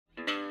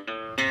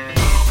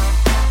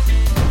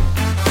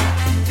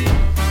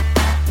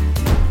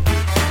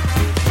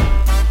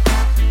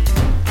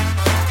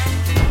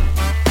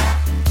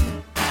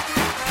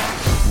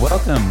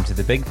to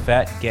the Big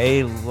Fat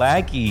Gay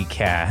Laggy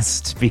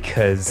Cast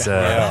because oh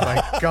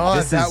my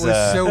god, that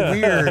was so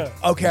weird.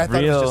 Okay, I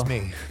thought it was just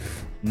me.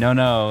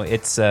 No,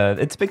 it's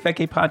Big Fat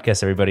Gay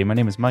Podcast. Everybody, my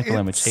name is Michael.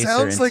 I'm a chaser,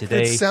 sounds and like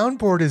today the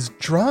soundboard is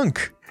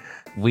drunk.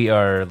 we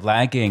are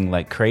lagging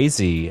like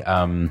crazy.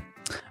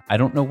 I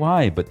don't know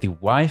why, but the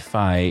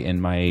Wi-Fi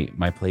in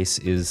my place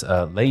is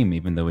lame,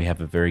 even though we have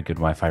a very good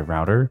Wi-Fi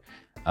router.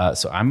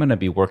 So I'm going to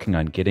be working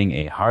on getting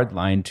a hard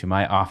line to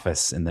my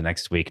office in the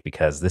next week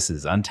because this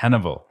is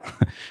untenable,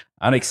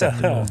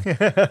 unacceptable.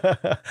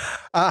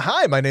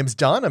 Hi, my name's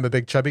Don. I'm a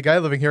big chubby guy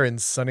living here in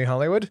sunny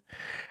Hollywood.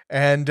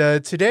 And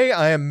today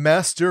I am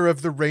master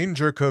of the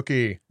Ranger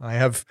cookie. I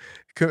have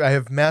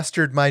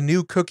mastered my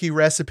new cookie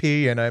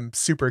recipe, and I'm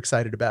super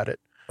excited about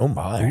it. Oh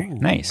my. Ooh,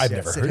 nice. I've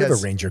never heard of a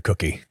Ranger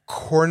cookie.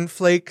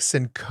 Cornflakes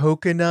and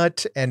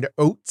coconut and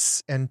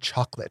oats and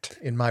chocolate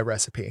in my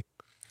recipe.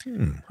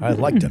 I'd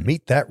like to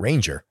meet that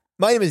Ranger.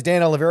 My name is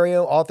Dan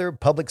Oliverio, author,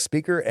 public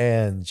speaker,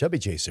 and chubby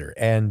chaser.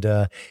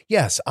 And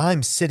yes,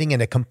 I'm sitting in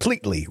a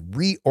completely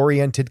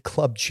reoriented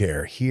club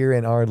chair here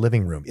in our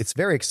living room. It's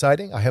very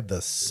exciting. I have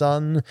the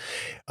sun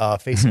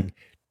facing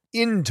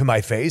into my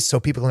face so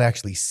people can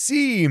actually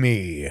see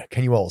me.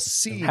 Can you all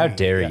see How me?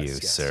 dare Yes, you,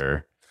 yes.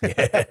 sir?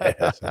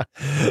 Yes.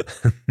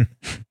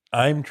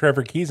 I'm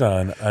Trevor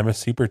Keyson. I'm a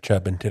super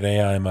chub, and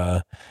today I'm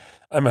a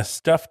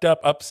stuffed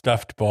up,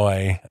 upstuffed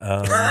boy.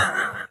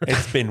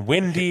 It's been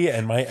windy,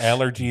 and my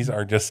allergies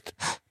are just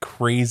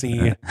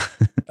crazy.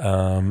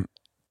 I'm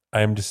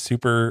just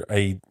super.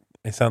 I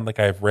sound like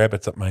I have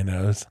rabbits up my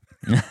nose.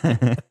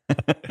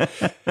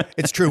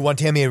 It's true. One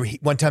time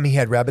he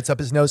had rabbits up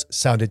his nose,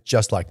 sounded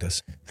just like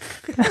this.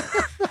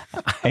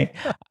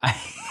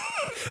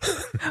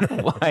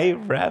 Why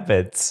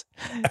rabbits?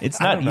 It's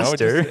not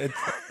Easter.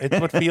 It's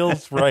what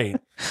feels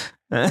right.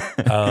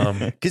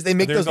 Because they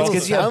make those little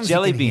because you have sounds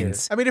jelly you can hear.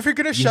 beans. I mean, if you're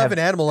going to shove an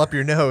animal up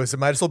your nose, it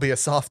might as well be a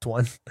soft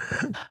one.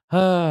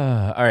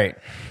 All right.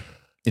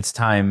 It's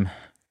time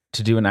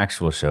to do an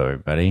actual show,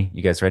 everybody.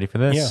 You guys ready for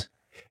this? Yeah.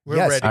 We're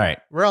Yes. ready. All right.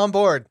 We're on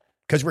board.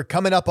 Because we're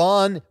coming up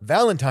on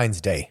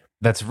Valentine's Day.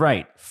 That's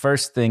right.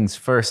 First things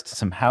first,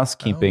 some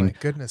housekeeping. Oh my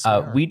goodness, we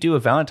are. We do a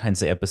Valentine's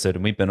Day episode,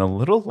 and we've been a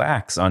little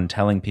lax on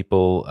telling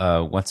people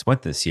what's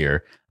what this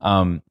year.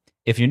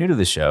 If you're new to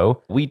the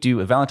show, we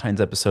do a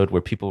Valentine's episode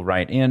where people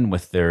write in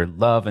with their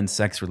love and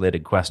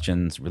sex-related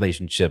questions,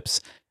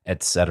 relationships,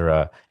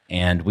 etc.,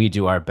 and we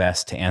do our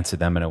best to answer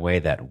them in a way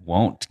that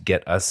won't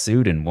get us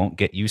sued and won't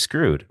get you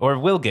screwed, or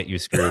will get you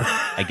screwed,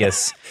 I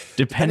guess,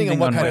 depending Depending on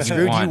what kind of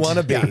screwed you want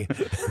to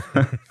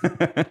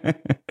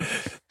be.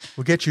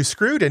 We'll get you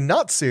screwed and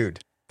not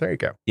sued. There you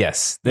go.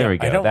 Yes, there we I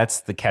go. don't-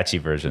 That's the catchy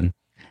version.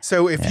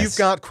 So if Yes. you've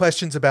got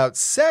questions about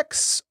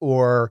sex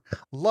or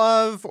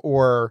love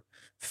or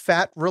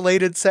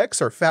fat-related sex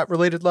or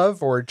fat-related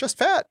love or just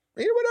fat,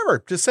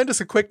 whatever, just send us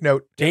a quick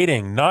note.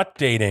 Dating, not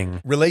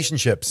dating.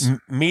 Relationships.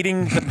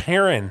 Meeting the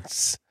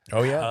parents.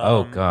 Oh, yeah.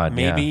 Oh, God,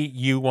 Maybe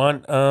you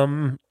want I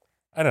don't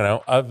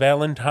know, a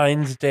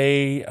Valentine's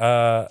Day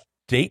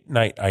date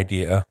night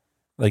idea.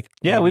 Like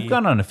Yeah, maybe, we've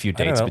gone on a few I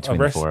don't dates know,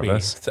 between a the four of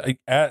recipe.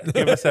 us. So,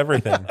 give us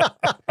everything.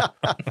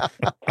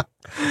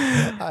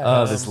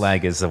 Oh, this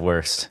lag is the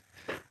worst.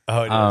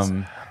 Oh, it is.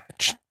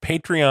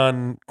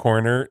 Patreon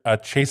corner,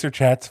 Chaser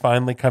Chat's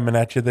finally coming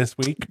at you this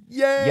week.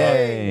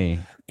 Yay.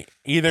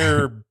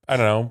 Either, I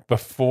don't know,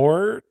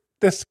 before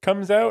this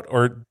comes out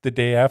or the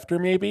day after,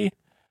 maybe.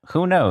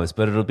 Who knows?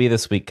 But it'll be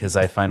this week because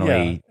I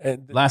finally. Yeah.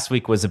 Last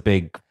week was a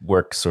big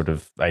work sort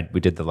of. We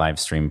did the live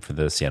stream for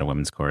the Seattle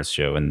Women's Chorus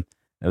show, and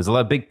there was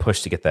a big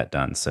push to get that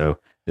done. So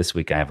this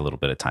week I have a little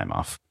bit of time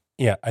off.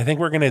 Yeah, I think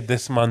we're going to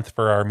this month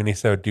for our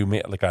minisode do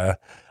like a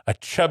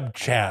chub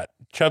chat,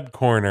 chub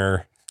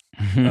corner,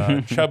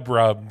 chub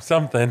rub,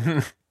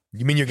 something.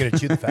 You mean you're going to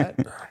chew the fat?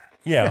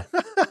 Yeah.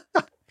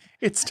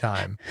 It's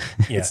time.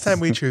 Yes. It's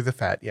time we chew the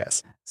fat,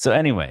 yes. So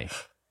anyway,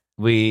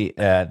 we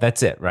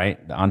that's it, right?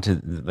 On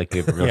to we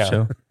have a real Yeah.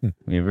 show.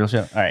 We have a real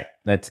show. All right,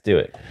 let's do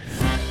it.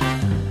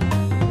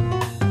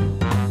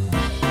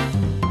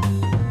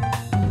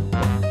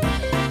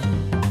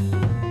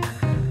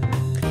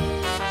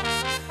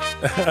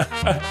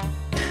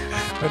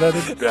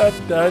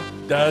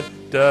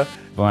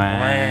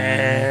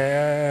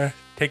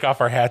 Take off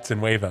our hats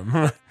and wave them.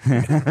 Oh,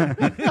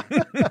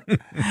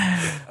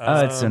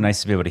 it's so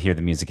nice to be able to hear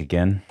the music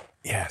again.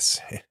 Yes.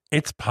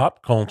 It's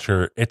pop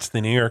culture. It's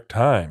the New York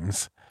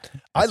Times.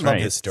 I That's love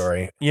right. this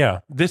story. Yeah,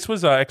 this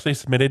was actually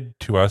submitted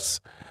to us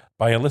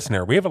by a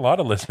listener. We have a lot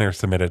of listener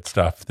submitted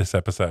stuff this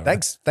episode.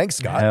 Thanks,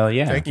 Scott. Hell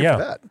yeah. Thank you Yeah.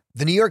 for that.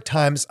 The New York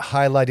Times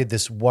highlighted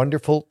this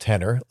wonderful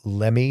tenor,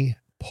 Lemmy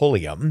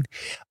Pulliam.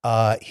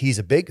 He's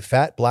a big,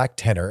 fat, black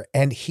tenor,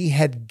 and he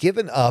had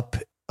given up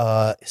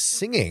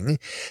singing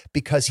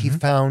because he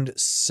found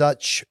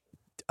such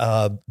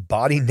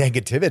body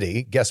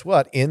negativity, guess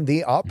what, in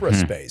the opera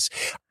space.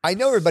 I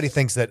know everybody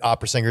thinks that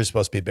opera singers are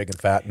supposed to be big and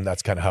fat, and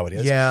that's kind of how it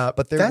is. Yeah,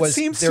 but that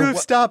seems to have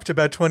stopped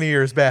about 20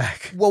 years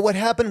back. Well, what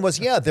happened was,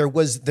 there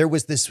was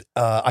this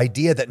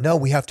idea that no,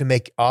 we have to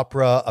make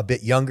opera a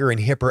bit younger and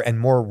hipper and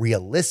more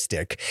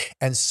realistic,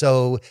 and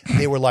so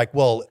they were like,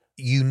 well,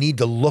 you need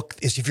to look,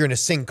 if you're going to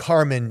sing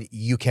Carmen,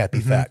 you can't be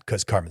fat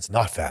because Carmen's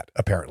not fat,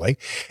 apparently.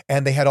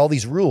 And they had all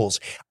these rules.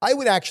 I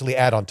would actually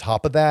add on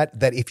top of that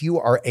if you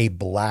are a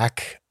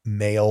black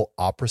male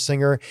opera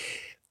singer,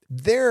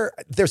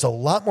 there's a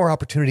lot more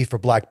opportunity for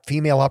black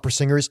female opera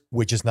singers,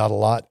 which is not a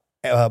lot.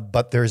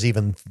 But there's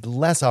even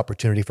less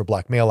opportunity for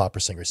black male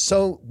opera singers.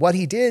 So what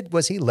he did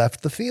was he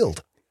left the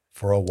field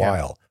for a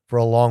while, for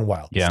a long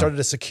while. Yeah. Started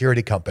a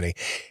security company,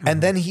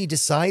 and then he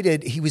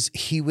decided he was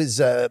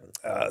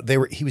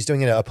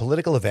doing a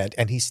political event,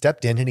 and he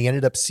stepped in and he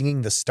ended up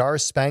singing the Star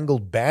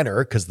Spangled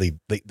Banner because the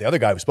other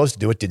guy who was supposed to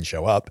do it didn't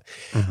show up.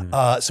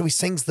 So he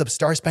sings the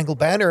Star Spangled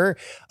Banner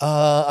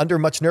under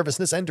much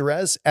nervousness and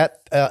duress at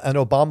an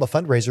Obama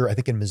fundraiser, I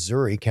think in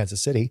Missouri,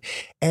 Kansas City.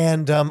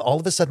 And all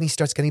of a sudden he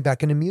starts getting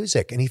back into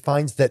music, and he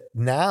finds that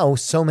now,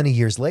 so many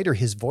years later,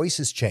 his voice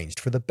has changed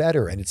for the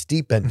better, and it's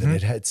deepened,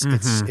 and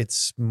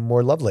it's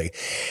more lovely.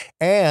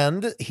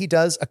 And he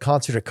does a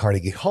concert at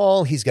Carnegie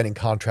Hall. He's getting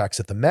contracts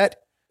at the Met.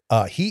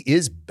 He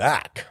is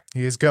back.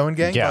 He is going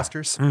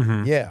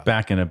gangbusters. Yeah.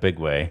 Back in a big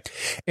way.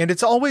 And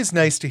it's always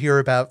nice to hear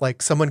about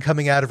like someone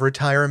coming out of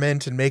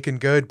retirement and making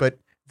good, but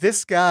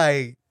this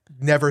guy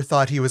never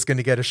thought he was going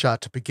to get a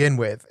shot to begin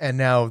with. And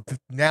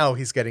now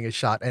he's getting a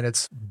shot, and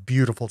it's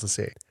beautiful to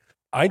see.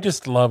 I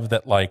just love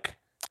that, like,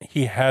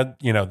 he had,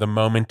 the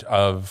moment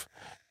of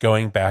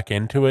going back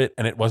into it,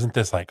 and it wasn't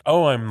this like,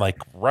 oh, I'm like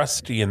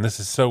rusty and this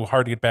is so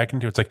hard to get back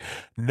into. It's like,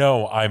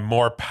 no, I'm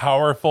more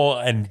powerful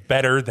and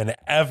better than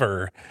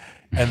ever.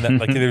 And that,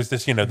 like, there's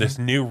this, this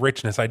new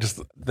richness.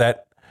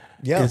 That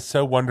is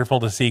so wonderful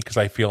to see, because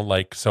I feel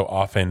like so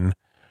often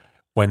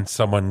when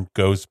someone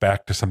goes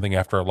back to something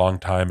after a long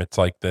time, it's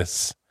like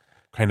this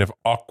kind of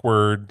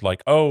awkward,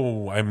 like,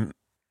 oh,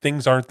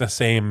 things aren't the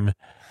same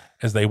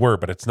as they were,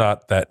 but it's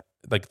not that,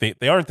 like,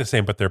 they aren't the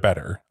same, but they're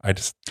better. I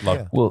just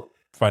love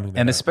finding that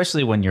and out.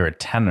 especially when you're a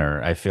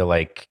tenor, I feel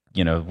like,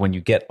 when you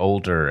get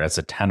older as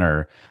a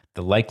tenor,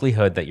 the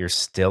likelihood that you're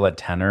still a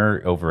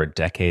tenor over a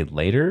decade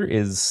later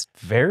is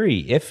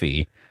very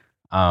iffy.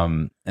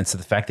 And so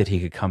the fact that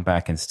he could come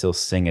back and still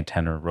sing a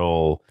tenor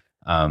role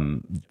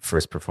for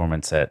his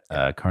performance at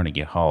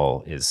Carnegie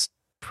Hall is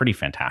pretty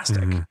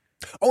fantastic.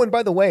 Oh, and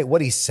by the way,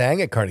 what he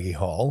sang at Carnegie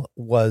Hall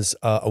was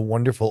a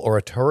wonderful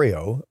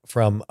oratorio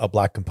from a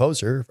black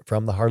composer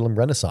from the Harlem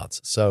Renaissance.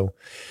 So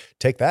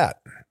take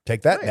that.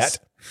 Take that, Nice. Net.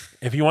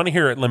 If you want to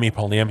hear it, Lemmy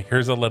Polium,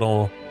 here's a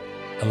little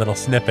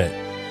snippet.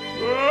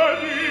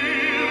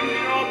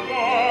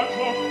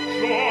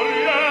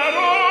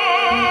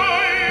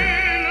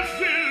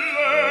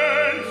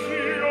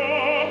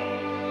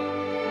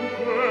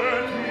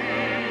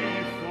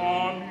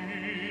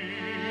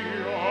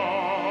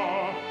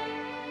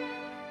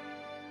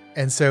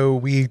 And so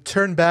we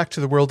turn back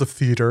to the world of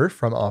theater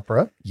from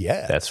opera.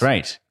 Yeah. That's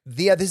right.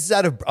 This is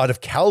out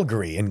of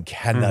Calgary in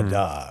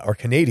Canada, or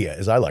Canada,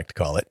 as I like to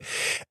call it.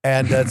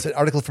 And it's an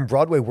article from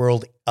Broadway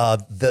World.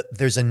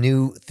 There's a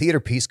new theater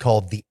piece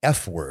called The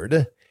F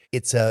Word.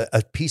 It's a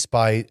piece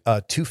by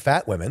two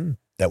fat women.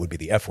 That would be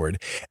the F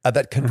word,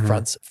 that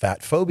confronts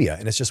fat phobia.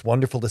 And it's just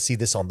wonderful to see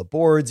this on the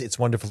boards. It's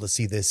wonderful to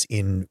see this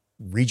in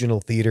regional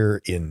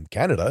theater in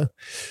Canada.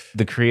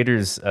 The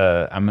creators,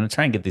 I'm going to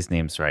try and get these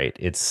names right.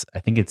 I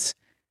think it's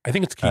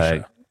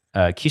Keisha.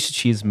 Keisha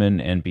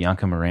Cheeseman and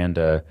Bianca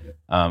Miranda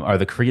are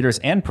the creators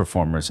and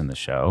performers in the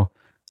show,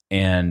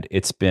 and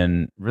it's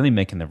been really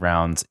making the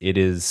rounds.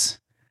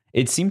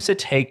 It seems to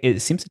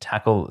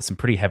tackle some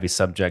pretty heavy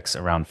subjects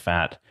around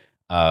fat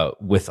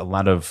with a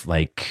lot of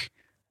like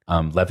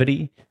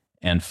levity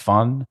and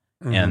fun.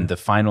 And the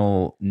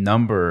final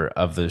number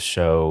of the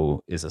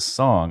show is a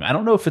song. I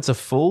don't know if it's a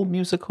full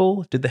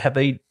musical. Did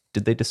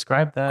they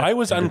describe that? I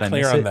was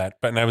unclear on that,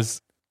 but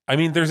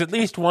there's at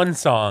least one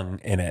song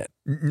in it.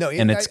 No,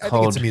 And I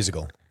think it's a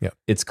musical. Yeah.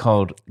 It's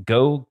called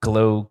Go,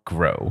 Glow,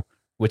 Grow,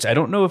 which I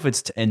don't know if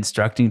it's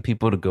instructing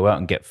people to go out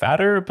and get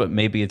fatter, but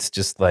maybe it's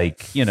just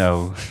like,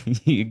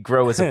 you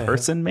grow as a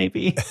person,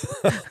 maybe.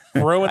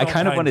 I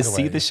kind of want to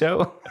see the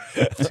show.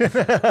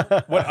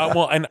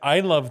 And I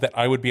love that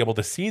I would be able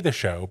to see the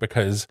show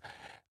because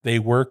they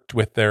worked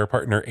with their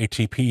partner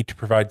HEP to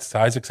provide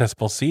size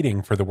accessible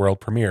seating for the world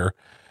premiere.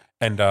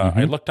 And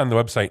I looked on the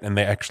website, and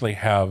they actually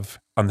have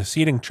on the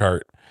seating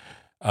chart,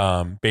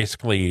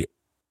 basically,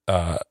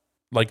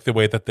 like the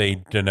way that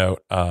they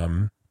denote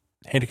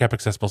handicap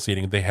accessible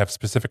seating, they have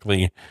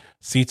specifically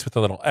seats with a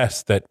little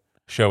S that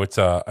show it's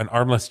an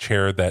armless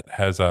chair that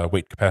has a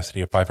weight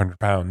capacity of 500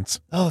 pounds.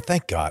 Oh,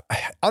 thank God.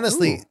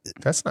 Honestly,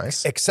 That's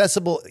nice.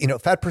 accessible,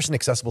 fat person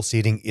accessible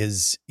seating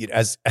is,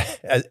 as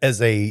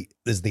the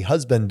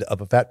husband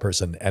of a fat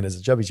person and as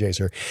a chubby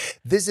chaser,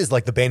 this is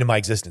like the bane of my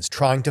existence,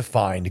 trying to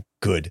find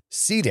good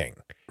seating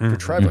for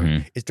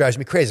Trevor. It drives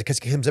me crazy because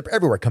it comes up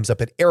everywhere. It comes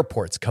up at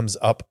airports, comes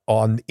up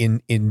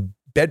in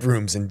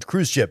bedrooms and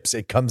cruise ships.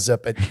 It comes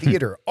up at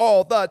theater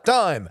all the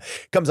time.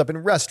 It comes up in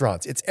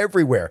restaurants. It's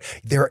everywhere.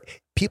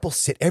 People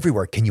sit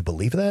everywhere. Can you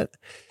believe that?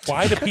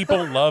 Why do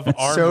people love So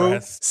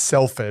armrests?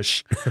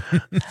 selfish.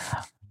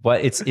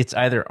 But it's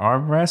either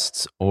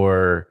armrests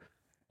or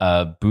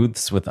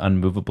booths with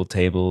unmovable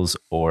tables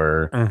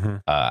or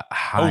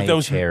high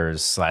those-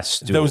 chairs /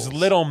 stools. Those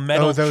little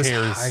metal those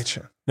chairs. high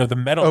cha- No, the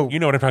metal. Oh. You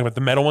know what I'm talking about?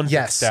 The metal ones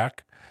Yes. that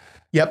stack.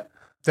 Yep.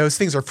 Those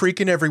things are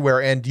freaking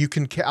everywhere, and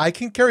I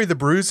can carry the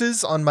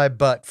bruises on my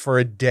butt for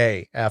a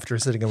day after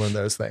sitting in one of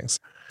those things.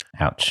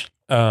 Ouch.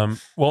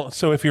 Well,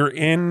 so if you're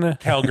in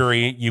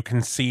Calgary, you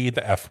can see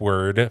the F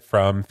word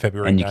from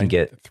February And you can 9th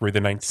get through the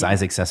 19th.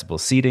 Size accessible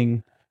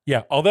seating.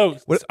 Yeah, although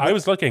I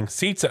was looking,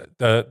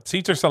 the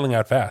seats are selling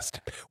out fast.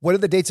 What are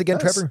the dates again,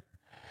 Nice. Trevor?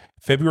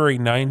 February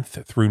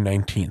 9th through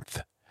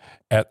 19th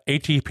at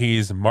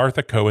ATP's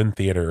Martha Cohen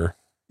Theater.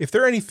 If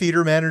there are any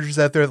theater managers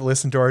out there that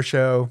listen to our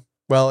show,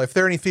 well, if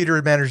there are any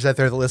theater managers out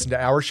there that listen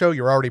to our show,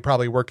 you're already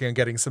probably working on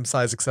getting some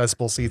size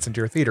accessible seats into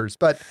your theaters.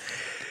 But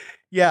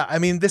yeah, I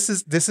mean, this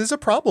is a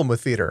problem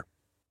with theater.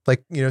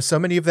 Like, so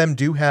many of them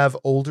do have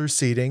older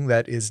seating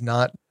that is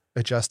not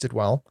adjusted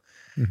well,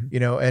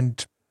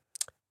 and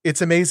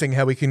it's amazing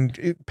how we can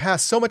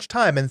pass so much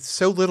time and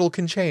so little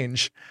can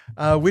change,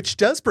 which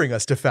does bring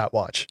us to Fat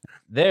Watch.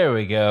 There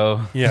we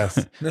go.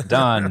 Yes.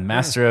 Don,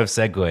 master of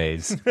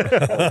segues.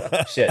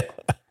 Shit.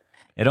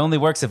 It only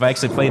works if I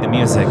actually play the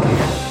music.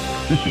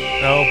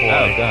 Oh, boy.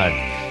 Oh, God.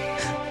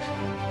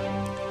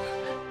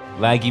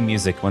 Laggy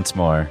music once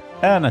more.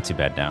 Not too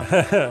bad now.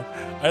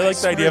 I like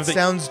the idea It of the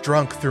sounds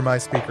drunk through my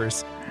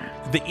speakers.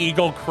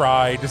 eagle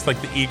cry, just like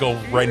the eagle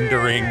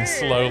rendering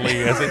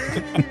slowly as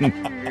it.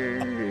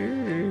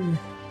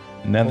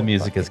 Now the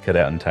music is cut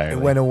out entirely. It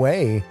went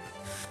away.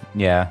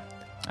 Yeah.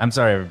 I'm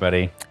sorry,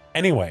 everybody.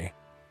 Anyway,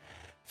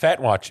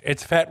 Fat Watch.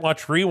 It's Fat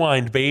Watch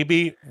Rewind,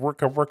 baby.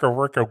 Worka.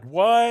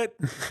 What?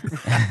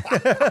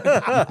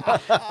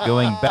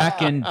 Going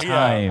back in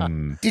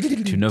time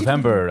to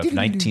November of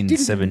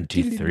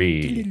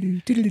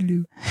 1973.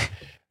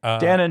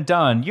 Dan and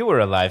Don, you were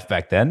alive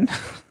back then.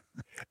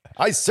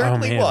 I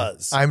certainly man.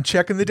 was. I'm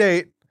checking the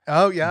date.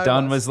 Oh, yeah.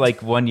 Don was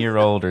like 1 year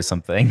old or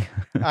something.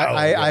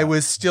 I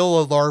was still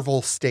a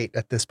larval state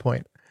at this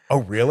point.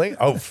 Oh, really?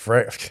 Oh,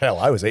 hell,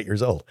 I was 8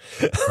 years old.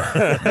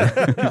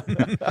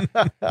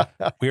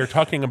 We are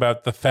talking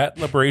about the Fat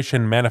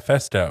Liberation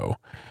Manifesto,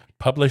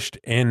 published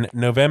in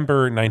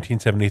November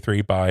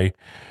 1973 by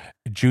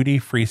Judy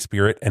Free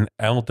Spirit and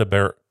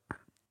Aldebaran.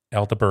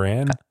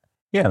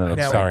 Yeah, no,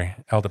 Now- Sorry,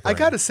 Aldebaran. I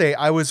got to say,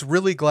 I was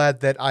really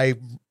glad that I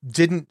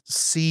didn't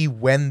see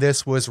when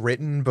this was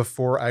written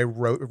before I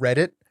read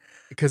it.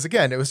 Because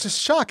again, it was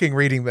just shocking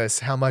reading this,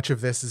 how much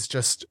of this is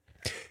just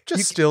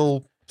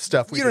still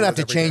stuff we You don't deal have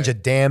to with every change day. a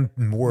damn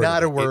word.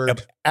 Not a It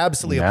word.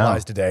 absolutely No.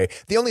 applies today.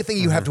 The only thing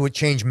you have to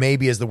change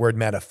maybe is the word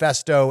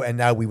manifesto, and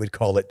now we would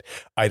call it,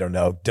 I don't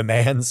know,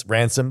 demands,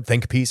 ransom,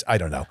 think piece. I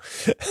don't know.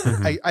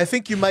 I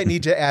think you might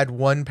need to add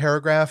one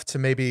paragraph to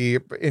maybe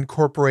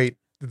incorporate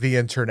the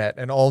internet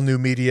and all new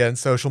media and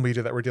social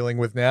media that we're dealing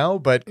with now,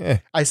 but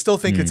I still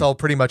think it's all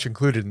pretty much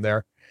included in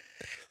there.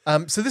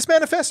 So this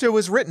manifesto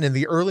was written in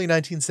the early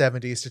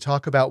 1970s to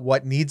talk about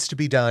what needs to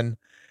be done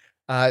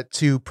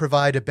to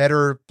provide a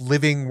better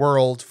living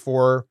world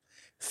for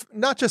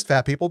not just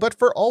fat people, but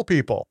for all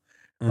people.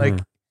 Like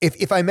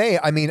If I may,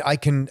 I mean, I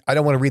don't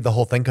want to read the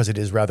whole thing because it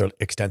is rather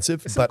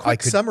extensive, some but I quick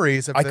could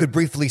summaries of I the- could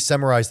briefly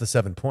summarize the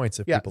 7 points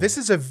if people. This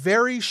is a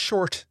very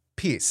short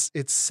piece.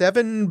 It's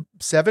seven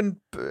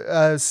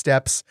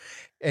steps.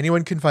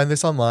 Anyone can find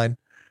this online.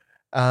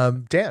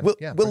 Dan,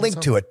 We'll link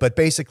to it, but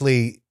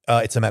basically,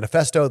 it's a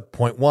manifesto.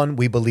 Point 1,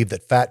 we believe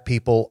that fat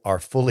people are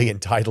fully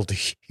entitled to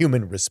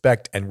human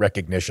respect and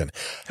recognition.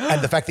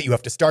 And the fact that you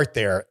have to start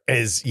there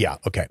is,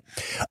 okay.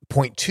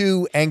 Point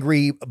 2,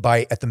 angry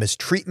at the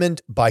mistreatment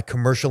by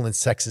commercial and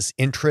sexist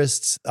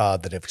interests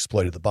that have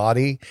exploited the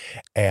body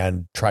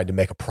and tried to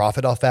make a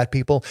profit off fat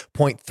people.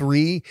 Point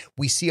 3,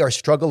 we see our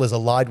struggle as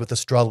allied with the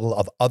struggle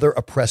of other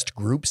oppressed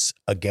groups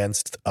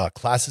against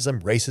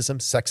classism, racism,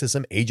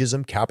 sexism,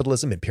 ageism,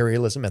 capitalism,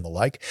 imperialism, and the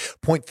like.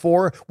 Point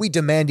 4, we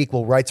demand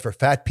equal rights for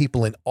fat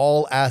people in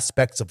all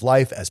aspects of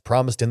life as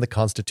promised in the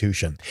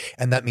Constitution.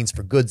 And that means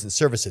for goods and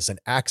services and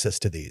access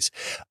to these.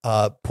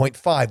 Point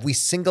 5, we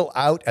single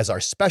out as our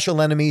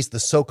special enemies the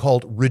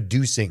so-called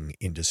reducing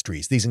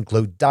industries. These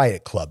include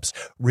diet clubs,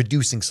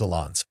 reducing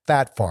salons,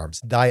 fat farms,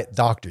 diet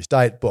doctors,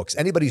 diet books,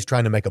 anybody who's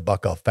trying to make a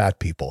buck off fat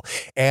people,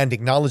 and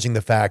acknowledging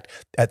the fact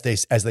that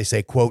as they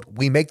say, quote,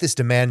 we make this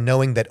demand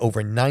knowing that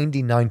over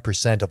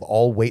 99% of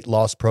all weight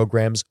loss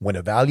programs, when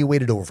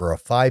evaluated over a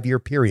 5-year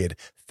period,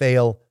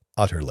 fail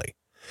utterly.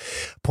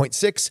 Point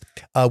 6,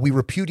 we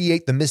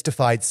repudiate the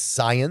mystified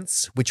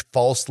science, which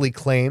falsely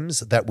claims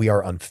that we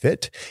are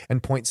unfit.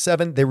 And point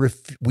 7,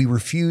 we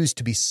refuse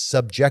to be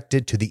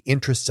subjected to the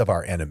interests of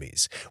our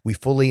enemies. We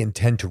fully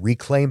intend to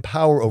reclaim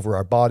power over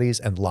our bodies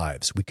and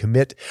lives. We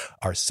commit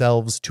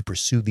ourselves to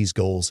pursue these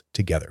goals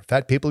together.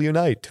 Fat people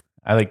unite.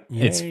 I like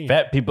it's Yay.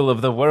 fat people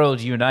of the world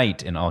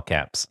unite in all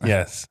caps.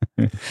 Yes.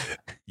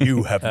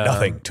 You have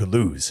nothing to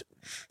lose.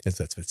 That's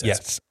what it says.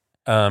 Yes.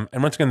 And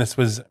once again, this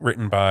was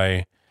written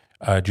by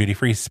Judy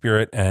Free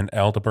Spirit and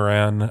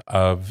Aldebaran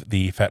of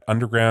the Fat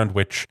Underground,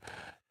 which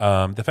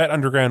the Fat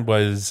Underground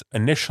was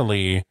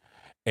initially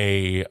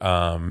a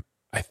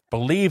I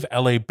believe,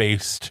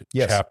 LA-based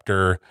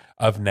chapter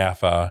of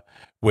NAFA,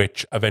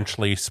 which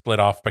eventually split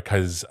off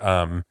because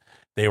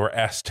they were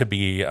asked to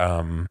be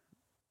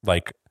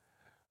like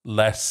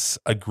less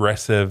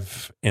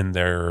aggressive in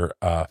their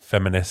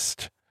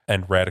feminist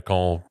and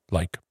radical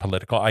like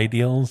political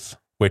ideals,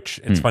 which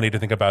it's funny to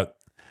think about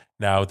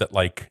now that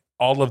like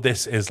all of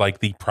this is like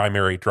the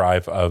primary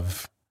drive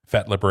of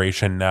fat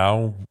liberation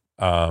now.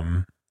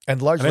 And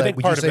largely, and I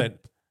think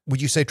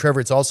would you say,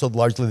 Trevor, it's also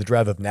largely the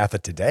drive of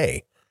NAFA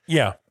today?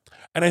 Yeah.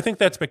 And I think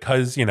that's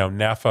because,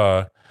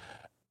 NAFA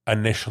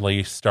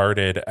initially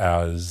started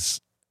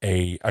as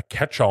a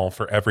catch-all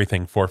for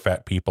everything for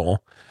fat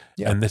people.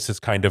 Yeah. And this is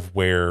kind of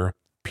where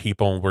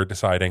people were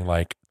deciding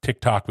like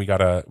TikTok, we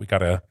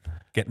gotta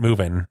get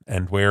moving,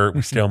 and we're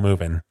still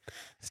moving,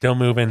 still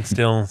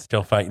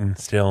fighting,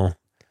 still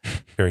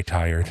very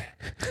tired.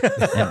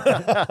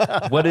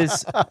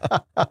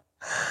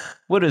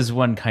 What is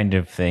one kind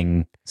of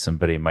thing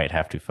somebody might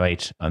have to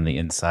fight on the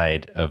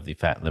inside of the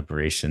fat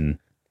liberation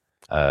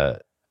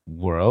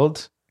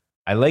world?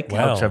 I like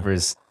how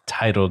Trevor's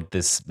titled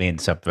this main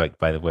subject,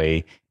 by the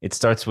way. It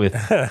starts with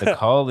the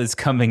call is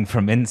coming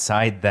from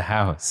inside the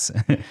house.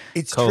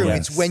 It's true.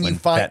 It's when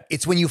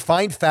you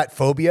find fat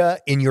phobia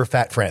in your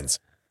fat friends.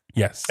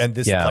 Yes. And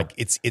this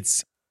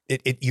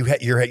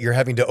you're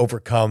having to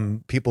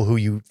overcome people who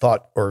you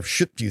thought or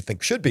you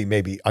think should be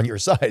maybe on your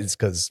sides,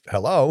 because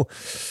hello.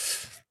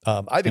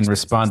 I've been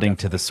responding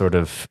to the sort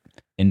of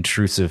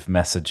intrusive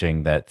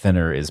messaging that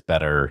thinner is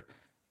better,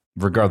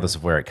 regardless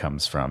of where it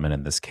comes from. And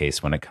in this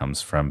case, when it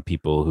comes from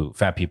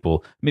fat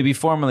people, maybe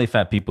formerly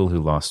fat people who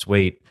lost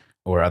weight,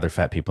 or other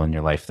fat people in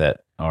your life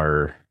that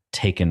are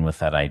taken with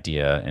that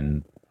idea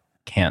and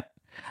can't.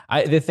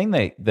 The thing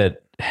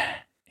that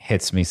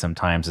hits me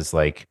sometimes is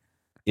like,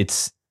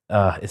 it's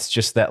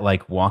just that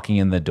like walking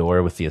in the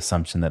door with the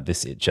assumption that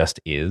it just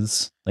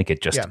is.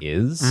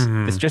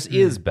 Mm-hmm. This just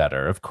is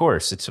better. Of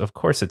course it's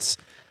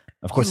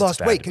you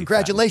lost weight.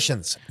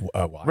 Congratulations.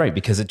 Right,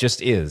 because it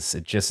just is.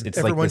 It's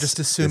everyone like just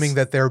assuming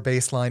that their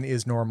baseline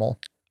is normal.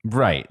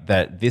 Right,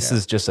 that this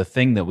is just a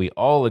thing that we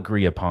all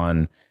agree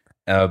upon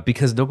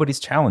because nobody's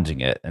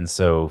challenging it. And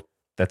so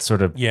that's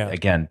sort of,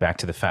 again, back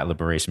to the Fat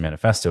Liberation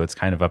Manifesto. It's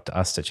kind of up to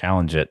us to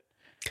challenge it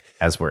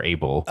as we're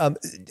able.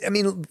 I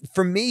mean,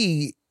 for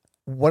me,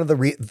 one of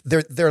the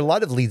there are a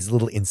lot of these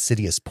little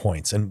insidious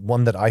points, and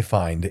one that I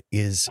find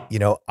is,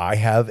 I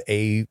have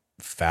a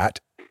fat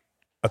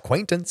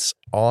acquaintance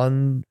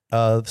on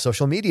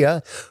social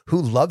media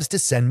who loves to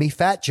send me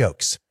fat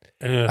jokes.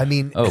 I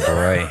mean, oh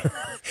boy.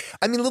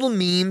 I mean, little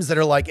memes that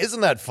are like,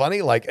 isn't that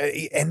funny? Like,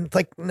 and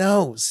like,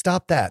 no,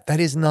 stop that. That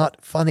is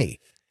not funny.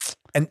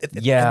 And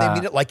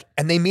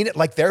they mean it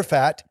like they're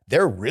fat.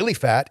 They're really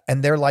fat.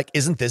 And they're like,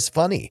 isn't this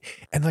funny?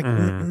 And like,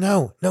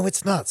 no,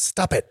 it's not.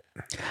 Stop it.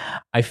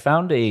 I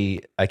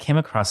came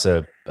across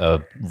a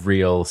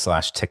reel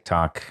 /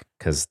 TikTok,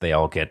 because they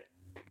all get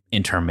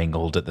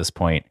intermingled at this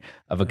point,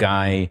 of a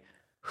guy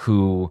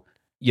who,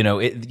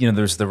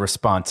 there's the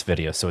response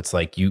video. So it's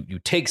like you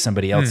take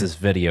somebody else's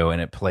video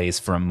and it plays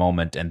for a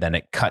moment and then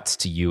it cuts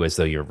to you as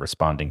though you're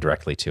responding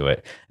directly to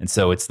it. And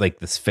so it's like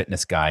this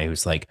fitness guy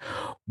who's like,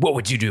 what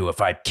would you do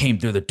if I came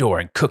through the door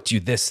and cooked you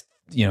this,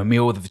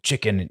 meal with the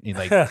chicken? And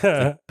like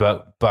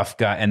buff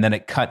guy. And then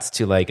it cuts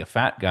to like a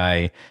fat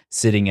guy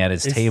sitting at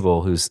his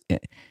table who's...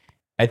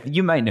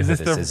 you might know who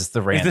this is. It's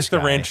the ranch. Is this the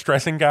ranch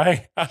dressing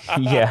guy?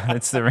 Yeah,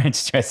 it's the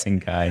ranch dressing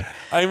guy.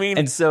 I mean,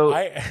 and so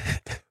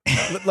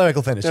let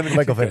Michael finish.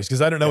 Michael finish,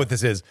 because I don't know what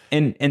this is.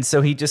 And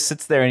so he just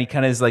sits there and he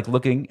kind of is like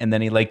looking, and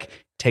then he like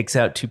takes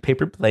out 2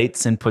 paper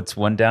plates and puts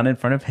one down in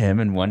front of him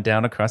and one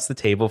down across the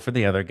table for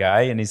the other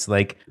guy, and he's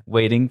like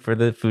waiting for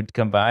the food to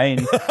come by,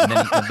 and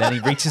then he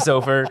reaches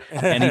over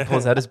and he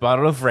pulls out his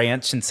bottle of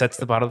ranch and sets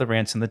the bottle of the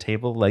ranch on the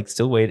table, like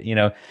still waiting,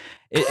 and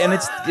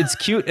it's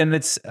cute and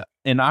it's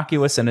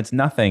innocuous and it's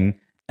nothing.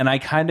 And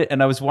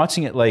I was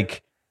watching it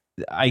like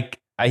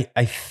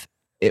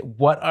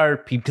what are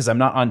people, because I'm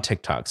not on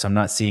TikTok, so I'm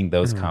not seeing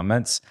those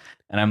comments.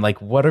 And I'm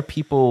like, what are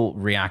people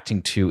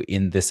reacting to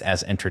in this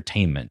as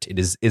entertainment?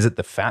 Is it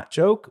the fat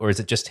joke, or is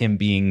it just him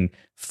being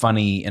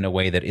funny in a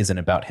way that isn't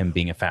about him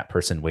being a fat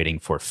person waiting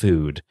for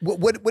food?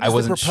 I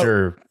wasn't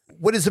sure.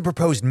 What is the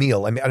proposed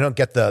meal? I mean, I don't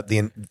get the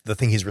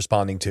thing he's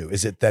responding to.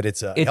 Is it that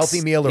it's a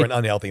healthy meal or an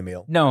unhealthy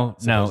meal? No,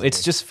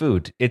 it's just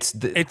food. It's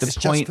the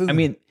point.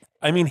 Food.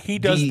 I mean, he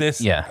does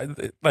this,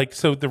 like,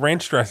 so the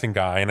ranch dressing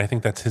guy, and I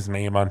think that's his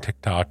name on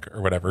TikTok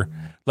or whatever.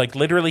 Like,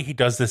 literally, he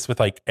does this with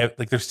like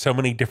there's so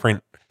many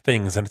different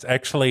things, and it's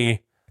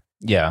actually,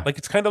 like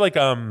it's kind of like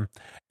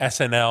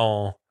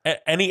SNL,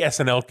 any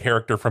SNL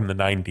character from the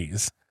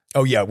 90s.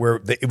 Oh yeah, where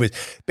it was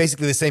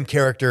basically the same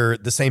character,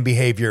 the same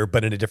behavior,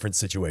 but in a different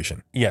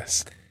situation.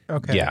 Yes.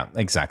 Okay. Yeah,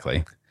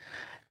 exactly.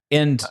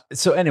 And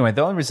so anyway,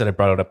 the only reason I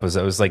brought it up was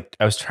I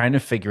was trying to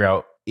figure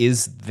out,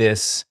 is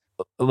this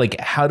like,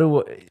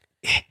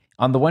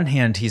 on the one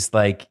hand, he's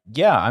like,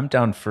 yeah, I'm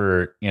down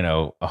for,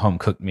 a home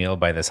cooked meal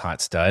by this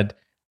hot stud.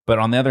 But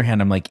on the other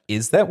hand, I'm like,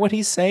 is that what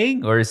he's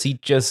saying? Or is he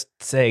just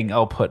saying,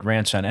 I'll put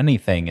ranch on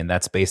anything? And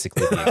that's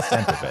basically the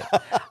extent of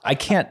it. I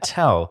can't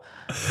tell.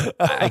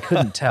 I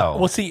couldn't tell.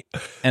 Well, see,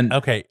 And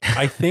okay,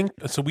 I think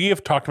so. We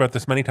have talked about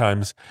this many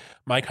times.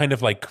 My kind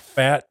of like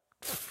fat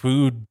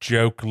food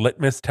joke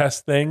litmus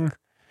test thing,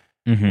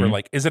 where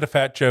like, is it a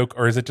fat joke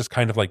or is it just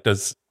kind of like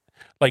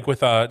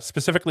with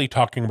specifically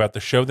talking about the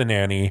show The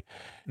Nanny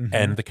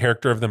and the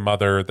character of the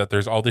mother, that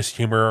there's all this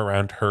humor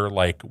around her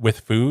like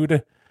with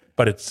food,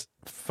 but it's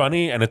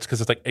funny and it's because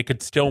it's like it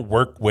could still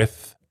work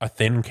with a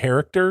thin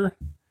character.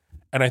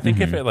 And I think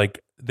if it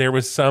like there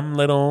was some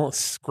little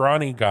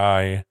scrawny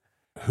guy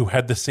who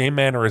had the same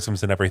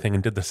mannerisms and everything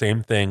and did the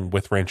same thing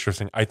with ranch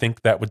dressing, I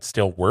think that would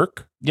still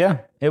work. yeah,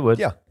 it would.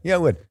 Yeah,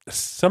 it would.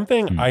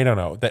 Something I don't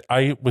know that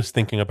I was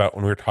thinking about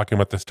when we were talking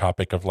about this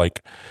topic of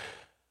like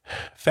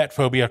fat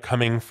phobia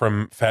coming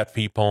from fat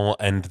people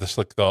and this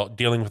like the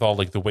dealing with all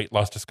like the weight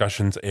loss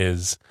discussions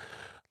is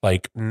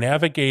like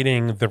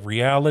navigating the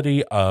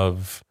reality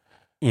of,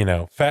 you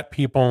know, fat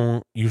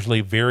people,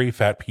 usually very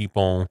fat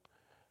people,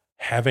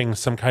 having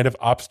some kind of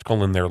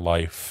obstacle in their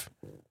life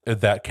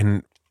that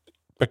can,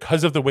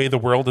 because of the way the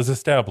world is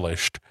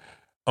established,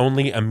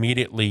 only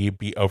immediately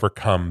be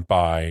overcome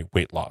by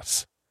weight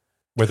loss.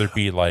 Whether it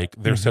be like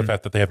they're so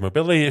fat that they have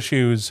mobility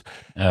issues,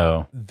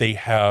 they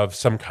have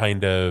some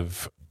kind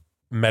of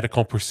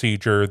medical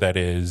procedure that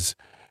is,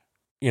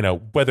 you know,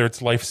 whether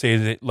it's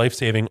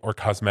life-saving or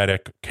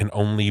cosmetic, can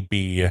only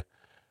be,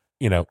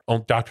 you know,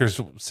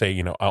 doctors say,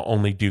 you know, I'll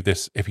only do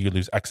this if you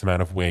lose X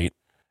amount of weight.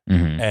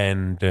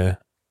 And the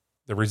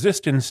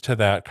resistance to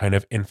that kind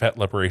of in fat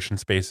liberation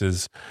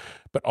spaces,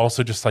 but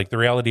also just like the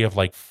reality of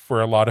like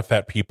for a lot of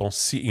fat people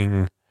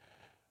seeing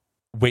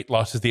weight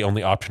loss is the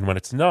only option when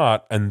it's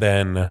not. And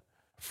then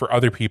for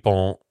other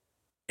people,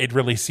 it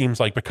really seems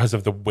like because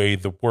of the way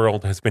the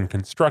world has been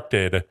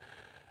constructed,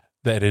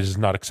 that it is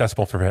not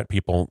accessible for fat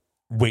people.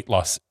 Weight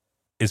loss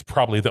is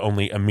probably the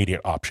only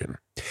immediate option.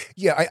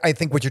 Yeah, I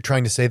think what you're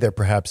trying to say there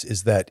perhaps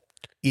is that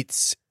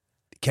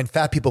can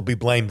fat people be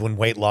blamed when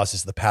weight loss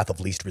is the path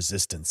of least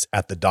resistance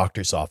at the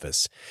doctor's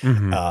office,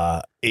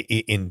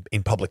 in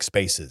public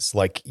spaces?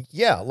 Like,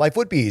 yeah, life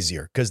would be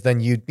easier because then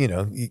you'd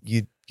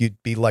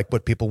be like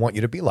what people want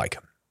you to be like.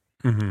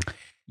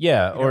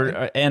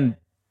 Yeah, and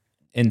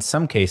in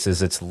some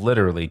cases, it's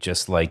literally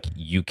just like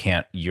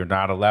you're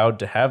not allowed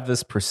to have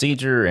this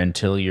procedure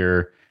until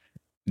your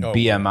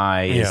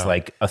BMI is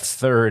like a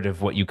third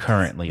of what you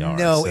currently are.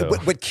 No, so.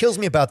 what kills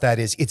me about that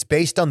is it's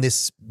based on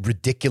this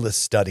ridiculous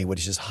study,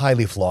 which is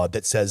highly flawed,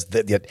 that says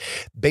that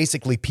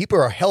basically people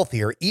are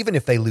healthier even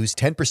if they lose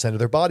 10% of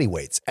their body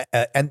weights.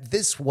 And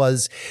this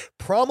was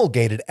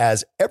promulgated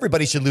as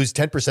everybody should lose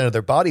 10% of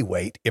their body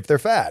weight if they're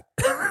fat.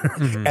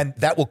 And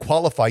that will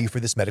qualify you for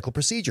this medical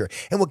procedure.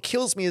 And what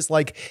kills me is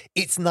like,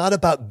 it's not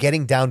about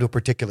getting down to a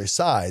particular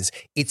size.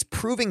 It's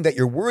proving that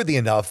you're worthy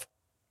enough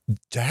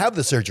to have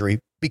the surgery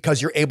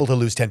because you're able to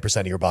lose 10%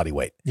 of your body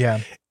weight.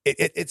 Yeah.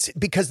 It's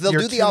because they'll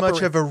You're do the too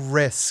much of a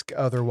risk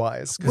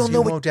otherwise, because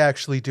you won't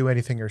actually do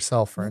anything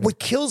yourself. Or anything. What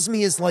kills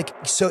me is like,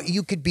 so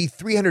you could be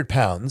 300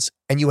 pounds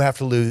and you have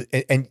to lose,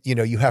 and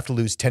you have to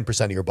lose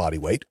 10% of your body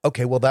weight.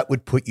 Okay, well that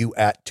would put you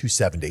at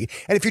 270.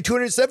 And if you're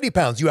 270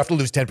 pounds, you have to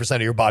lose 10%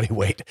 of your body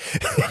weight.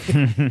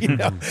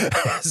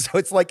 So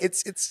it's like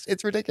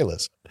it's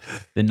ridiculous.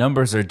 The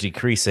numbers are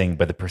decreasing,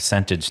 but the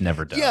percentage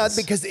never does. Yeah,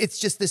 because it's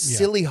just this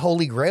silly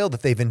holy grail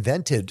that they've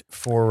invented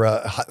for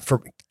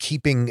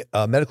keeping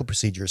medical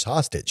procedures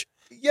hostage.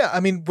 Yeah, I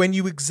mean, when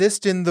you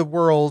exist in the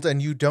world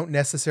and you don't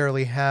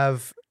necessarily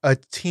have a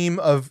team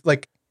of,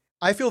 like,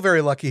 I feel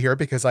very lucky here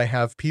because I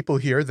have people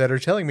here that are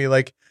telling me,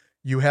 like,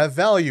 you have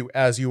value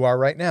as you are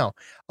right now.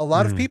 A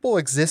lot of people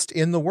exist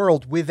in the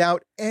world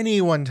without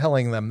anyone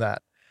telling them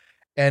that.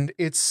 And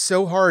it's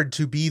so hard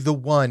to be the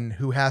one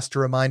who has to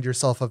remind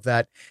yourself of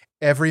that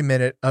every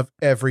minute of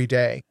every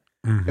day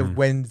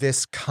when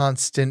this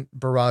constant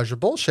barrage of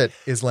bullshit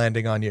is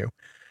landing on you.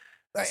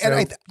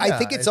 And I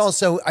think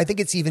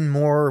it's even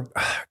more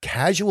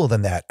casual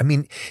than that. I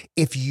mean,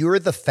 if you're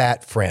the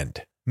fat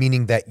friend,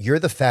 meaning that you're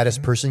the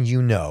fattest person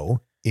you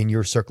know in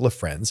your circle of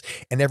friends,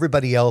 and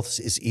everybody else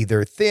is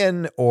either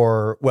thin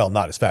or, well,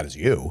 not as fat as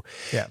you.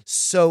 Yeah.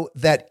 So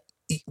that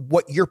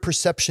what your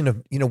perception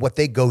of, what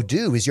they go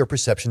do is your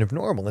perception of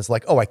normal. It's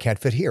like, oh, I can't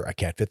fit here. I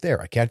can't fit there.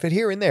 I can't fit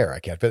here and there. I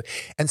can't fit.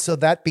 And so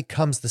that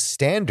becomes the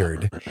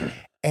standard.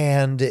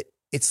 And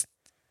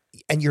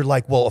you're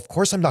like, well, of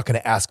course I'm not going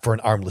to ask for an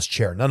armless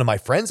chair. None of my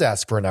friends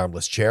ask for an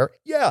armless chair.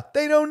 Yeah,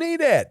 they don't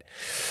need it.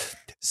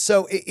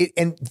 So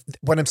and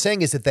what I'm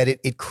saying is that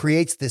it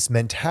creates this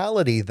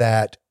mentality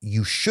that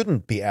you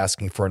shouldn't be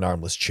asking for an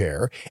armless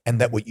chair, and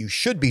that what you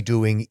should be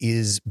doing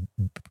is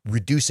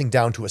reducing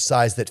down to a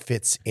size that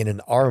fits in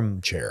an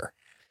armchair.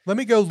 Let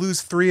me go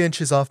lose 3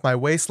 inches off my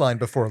waistline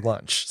before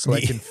lunch so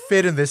I can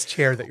fit in this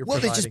chair that you're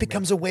providing. Well, it just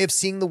becomes a way of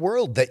seeing the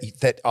world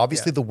that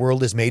obviously the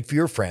world is made for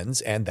your friends,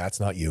 and that's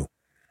not you.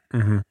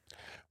 Well,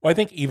 I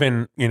think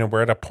even,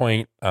 we're at a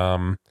point,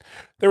 there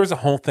was a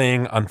whole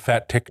thing on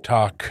Fat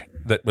TikTok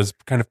that was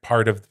kind of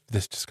part of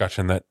this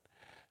discussion that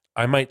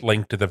I might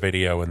link to the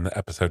video in the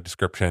episode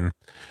description,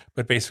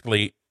 but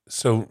basically,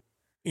 so,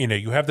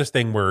 you have this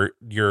thing where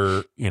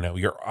your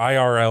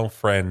IRL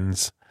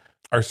friends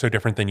are so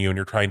different than you, and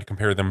you're trying to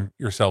compare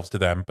yourselves to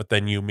them. But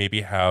then you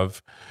maybe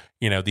have,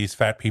 these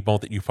fat people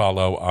that you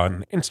follow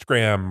on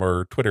Instagram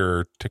or Twitter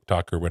or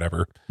TikTok or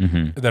whatever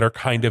that are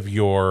kind of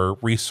your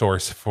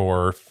resource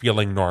for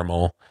feeling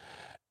normal.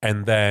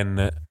 And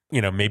then,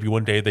 maybe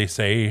one day they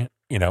say,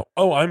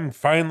 oh, I'm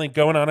finally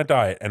going on a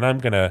diet and I'm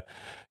going to,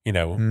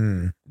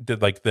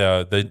 did like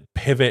the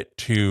pivot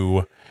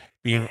to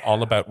being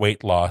all about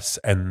weight loss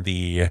and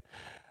the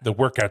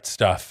workout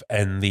stuff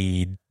and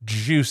the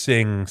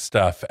juicing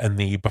stuff and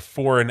the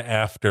before and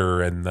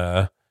after and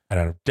the, I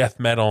don't know, death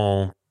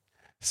metal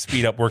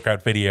speed up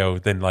workout video,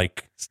 then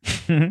like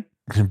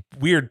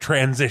weird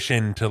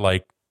transition to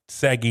like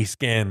saggy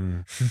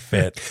skin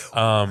fit.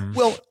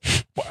 Well,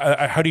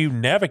 how do you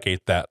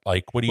navigate that?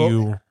 Like, what do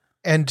you?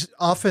 And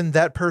often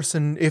that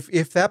person,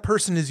 if that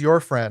person is your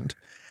friend,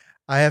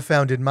 I have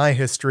found in my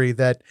history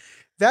that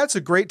that's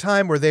a great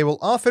time where they will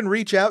often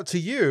reach out to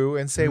you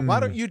and say, why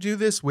don't you do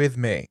this with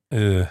me?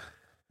 We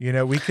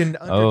can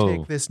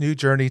undertake this new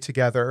journey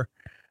together.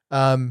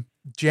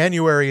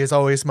 January is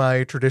always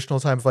my traditional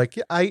time of like,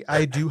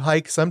 I do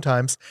hike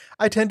sometimes.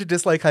 I tend to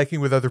dislike hiking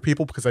with other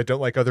people because I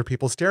don't like other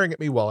people staring at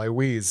me while I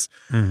wheeze.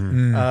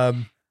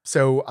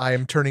 So I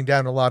am turning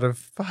down a lot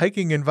of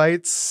hiking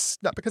invites,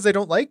 not because I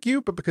don't like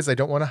you, but because I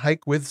don't want to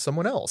hike with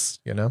someone else,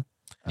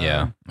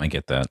 Yeah, I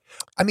get that.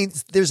 I mean,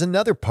 there's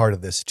another part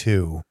of this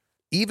too.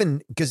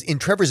 Even because in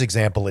Trevor's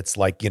example, it's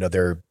like,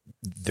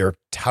 they're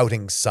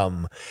touting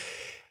some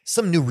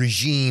new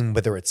regime,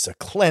 whether it's a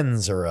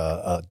cleanse or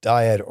a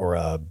diet or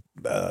a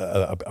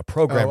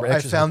program. I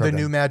found the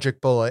new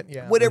magic bullet.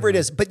 Yeah. Whatever it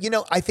is. But,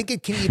 I think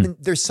it can even,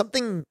 there's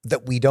something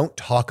that we don't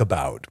talk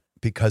about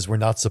because we're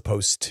not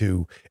supposed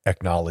to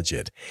acknowledge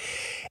it.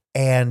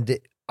 And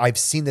I've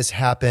seen this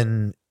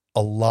happen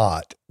a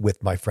lot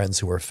with my friends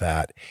who are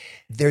fat.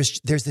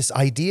 There's this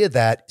idea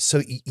that,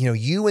 so,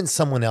 you and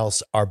someone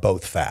else are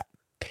both fat.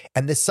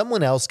 And this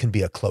someone else can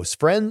be a close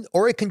friend,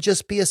 or it can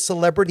just be a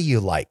celebrity you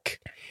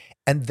like.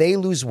 And they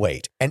lose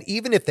weight. And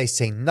even if they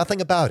say nothing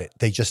about it,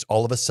 they just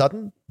all of a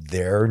sudden,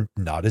 they're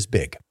not as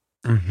big.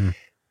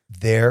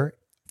 There,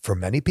 for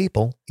many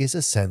people, is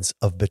a sense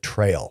of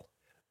betrayal.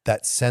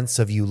 That sense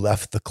of you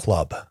left the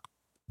club.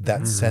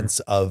 That sense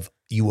of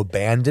you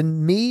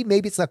abandoned me.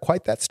 Maybe it's not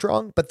quite that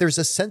strong, but there's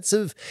a sense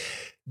of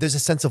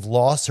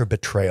loss or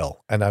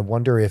betrayal. And I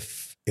wonder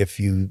if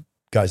you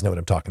guys know what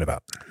I'm talking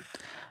about.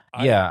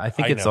 Yeah, I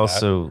think it's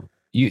also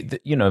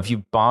if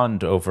you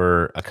bond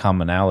over a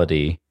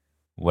commonality,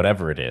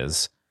 whatever it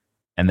is,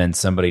 and then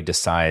somebody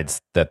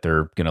decides that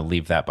they're going to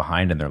leave that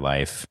behind in their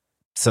life,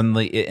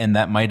 suddenly, and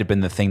that might have been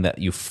the thing that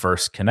you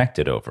first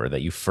connected over,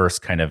 that you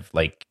first kind of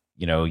like,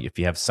 if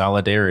you have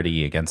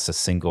solidarity against a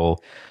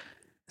single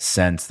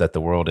sense that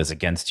the world is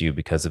against you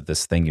because of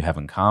this thing you have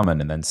in common,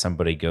 and then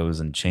somebody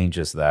goes and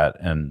changes that,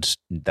 and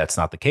that's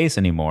not the case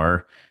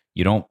anymore,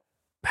 you don't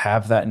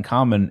have that in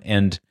common.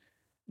 And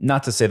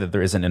not to say that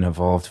there isn't an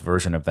evolved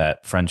version of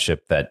that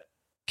friendship that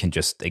can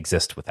just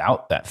exist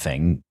without that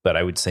thing, but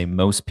I would say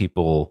most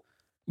people,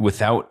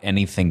 without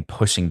anything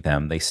pushing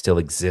them, they still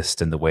exist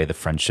in the way the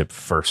friendship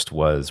first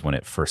was when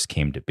it first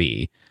came to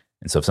be.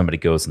 And so if somebody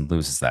goes and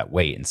loses that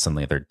weight and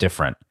suddenly they're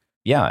different,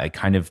 yeah, it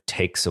kind of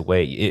takes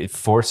away, it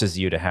forces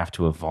you to have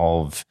to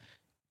evolve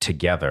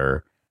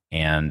together.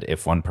 And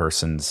if one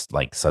person's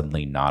like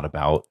suddenly not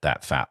about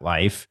that fat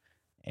life,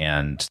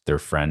 and their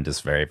friend is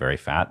very, very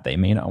fat, they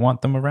may not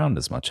want them around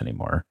as much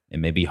anymore. It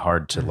may be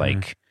hard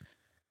to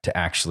to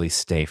actually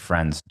stay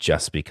friends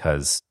just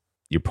because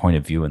your point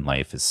of view in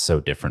life is so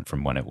different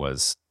from when it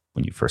was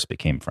when you first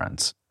became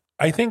friends.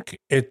 I think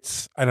I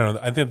don't know.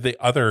 I think the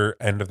other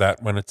end of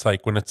that, when it's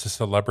a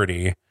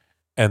celebrity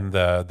and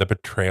the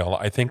betrayal,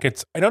 I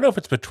don't know if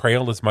it's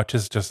betrayal as much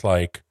as just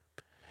like,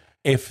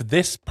 if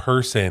this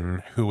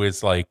person who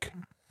is like,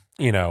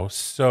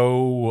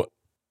 so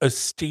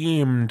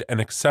esteemed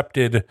and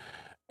accepted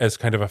as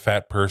kind of a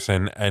fat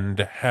person and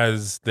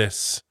has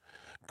this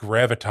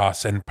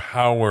gravitas and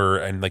power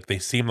and like they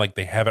seem like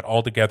they have it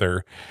all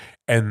together,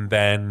 and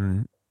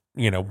then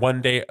one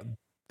day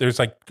there's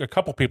like a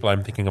couple people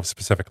I'm thinking of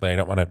specifically, I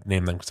don't want to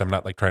name them because I'm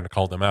not like trying to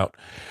call them out,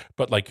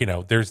 but like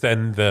there's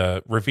then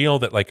the reveal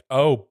that like,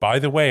 oh, by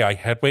the way, I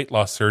had weight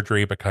loss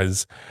surgery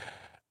because,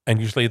 and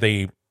usually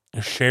they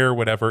share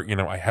whatever,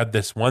 I had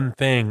this one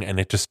thing and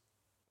it just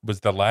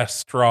was the last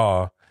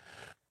straw.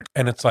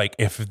 And it's like,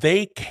 if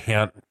they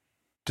can't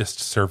just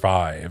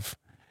survive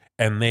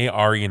and they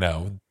are,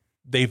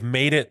 they've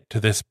made it to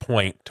this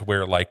point to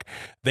where like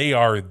they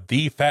are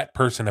the fat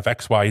person of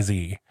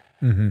XYZ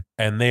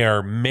and they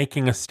are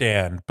making a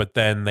stand, but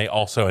then they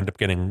also end up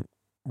getting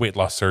weight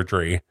loss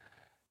surgery,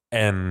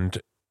 and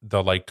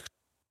the like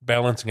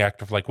balancing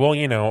act of like, well,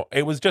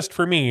 it was just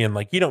for me, and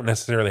like, you don't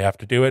necessarily have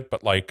to do it,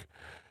 but like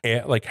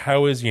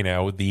how is,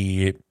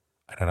 the,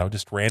 I don't know,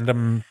 just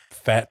random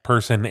fat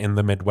person in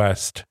the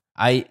Midwest.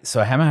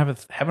 So I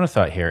having a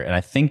thought here, and I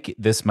think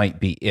this might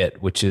be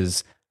it, which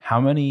is how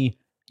many,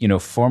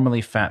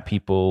 formerly fat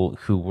people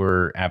who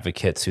were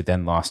advocates who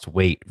then lost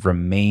weight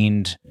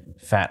remained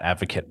fat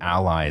advocate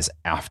allies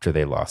after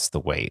they lost the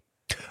weight?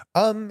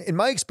 In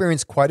my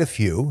experience, quite a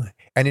few.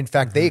 And in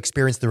fact, they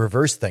experienced the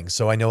reverse thing.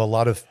 So I know a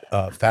lot of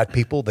fat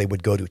people, they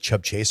would go to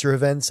Chub Chaser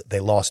events. They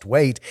lost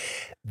weight.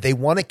 They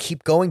want to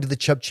keep going to the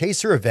Chub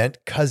Chaser event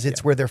because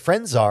it's where their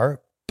friends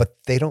are, but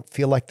they don't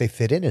feel like they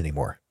fit in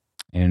anymore.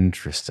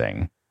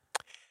 Interesting.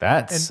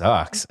 That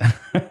sucks.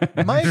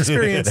 My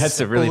experience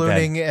That's a really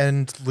ballooning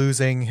and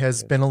losing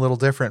has been a little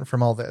different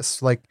from all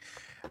this. Like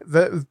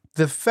the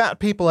fat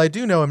people I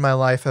do know in my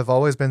life have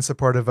always been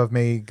supportive of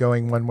me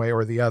going one way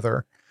or the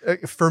other.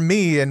 For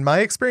me, in my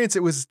experience,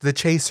 it was the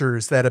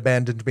chasers that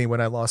abandoned me when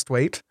I lost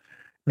weight,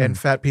 and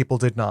fat people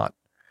did not.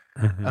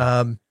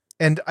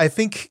 And I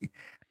think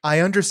I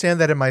understand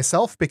that in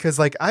myself because,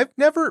 like, a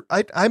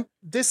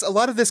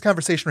lot of this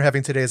conversation we're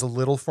having today is a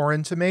little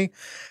foreign to me.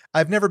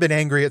 I've never been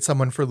angry at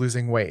someone for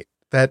losing weight.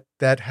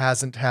 That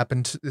hasn't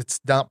happened. It's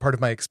not part of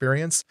my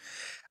experience.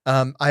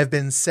 I've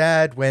been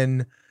sad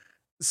when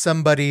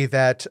somebody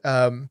that,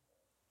 I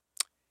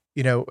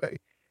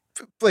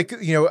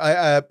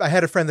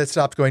had a friend that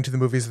stopped going to the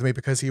movies with me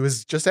because he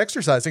was just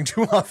exercising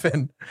too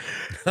often.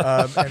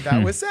 And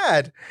that was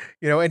sad,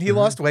 and he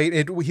lost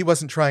weight. He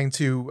wasn't trying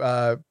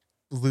to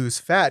lose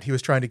fat. He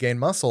was trying to gain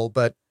muscle,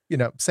 but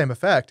same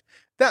effect.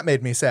 That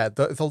made me sad.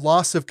 The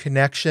loss of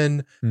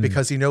connection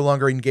because he no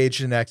longer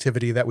engaged in an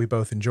activity that we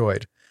both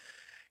enjoyed,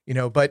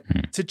 but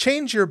to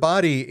change your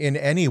body in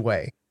any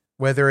way,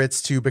 whether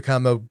it's to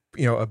become a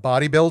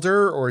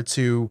bodybuilder or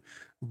to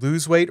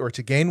lose weight or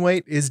to gain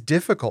weight is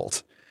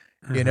difficult,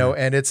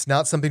 and it's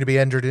not something to be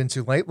entered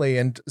into lightly.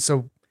 And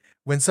so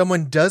when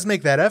someone does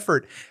make that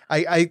effort,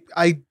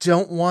 I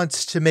don't want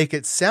to make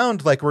it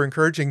sound like we're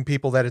encouraging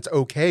people that it's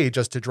okay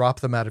just to drop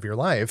them out of your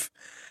life.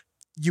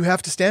 You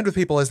have to stand with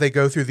people as they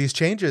go through these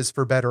changes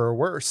for better or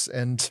worse.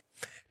 And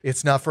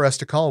it's not for us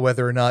to call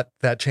whether or not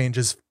that change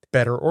is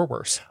better or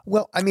worse.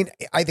 Well, I mean,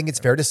 I think it's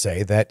fair to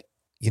say that,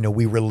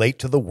 we relate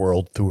to the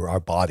world through our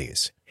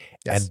bodies.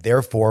 Yes. And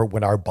therefore,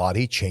 when our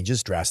body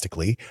changes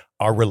drastically,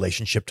 our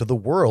relationship to the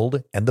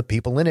world and the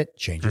people in it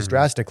changes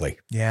drastically.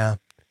 Yeah,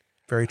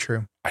 very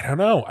true. I don't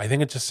know. I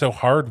think it's just so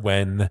hard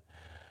when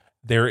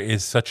there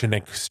is such an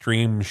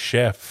extreme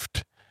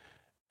shift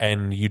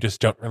and you just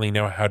don't really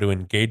know how to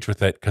engage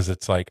with it because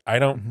it's like, I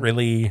don't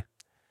really,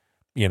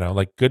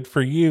 like good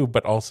for you,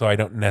 but also I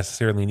don't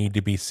necessarily need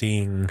to be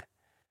seeing,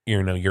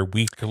 your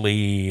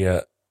weekly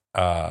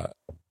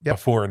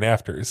before and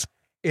afters.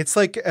 It's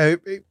like,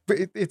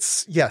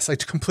 yes, I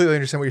completely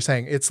understand what you're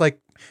saying. It's like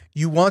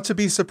you want to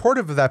be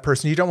supportive of that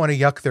person. You don't want to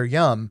yuck their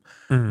yum,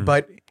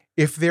 but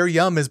if their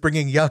yum is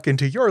bringing yuck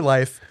into your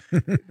life,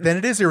 then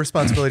it is your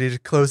responsibility to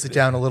close it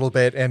down a little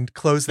bit and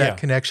close that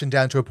connection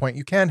down to a point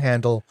you can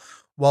handle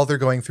while they're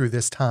going through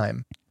this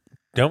time.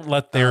 Don't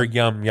let their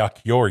yum yuck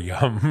your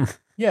yum.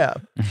 Yeah.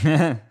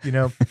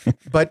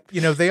 But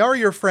they are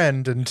your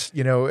friend and,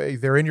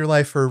 they're in your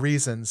life for a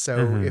reason.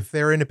 So if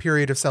they're in a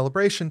period of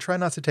celebration, try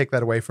not to take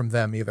that away from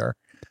them either,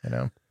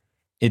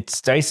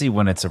 It's dicey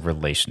when it's a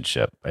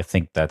relationship. I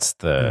think that's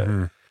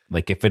the,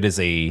 like if it is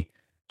a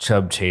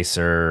chub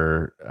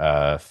chaser,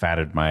 fat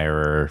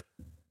admirer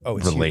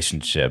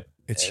relationship.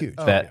 It's huge.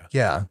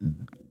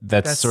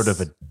 That's sort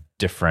of a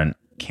different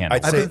candle.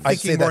 I've been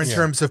thinking more in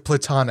terms of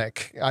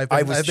platonic. I've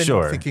been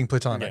thinking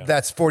platonic. Yeah.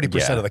 That's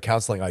 40% of the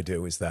counseling I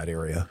do is that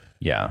area.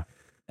 Yeah.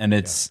 And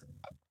it's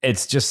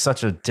just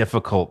such a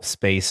difficult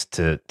space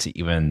to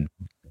even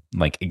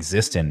like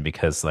exist in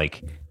because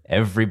like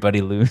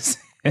everybody loses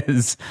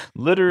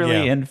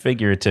literally and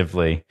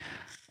figuratively,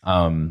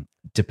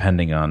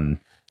 depending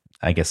on,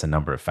 I guess, a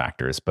number of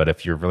factors. But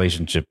if your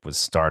relationship was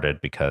started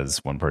because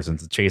one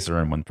person's a chaser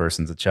and one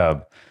person's a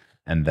chub,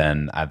 and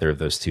then either of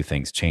those two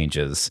things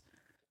changes,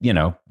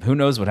 who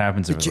knows what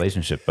happens in a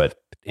relationship, but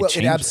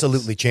it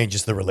absolutely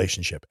changes the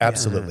relationship.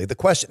 Absolutely. The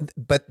question,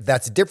 but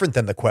that's different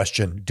than the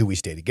question, do we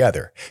stay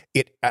together?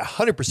 It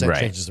 100%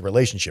 changes the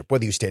relationship.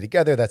 Whether you stay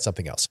together, that's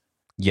something else.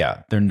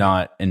 Yeah. They're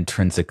not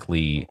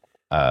intrinsically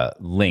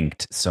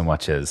linked so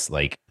much as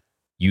like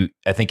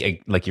I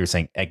think like you were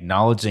saying,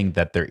 acknowledging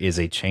that there is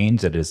a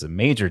change, that is a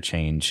major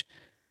change,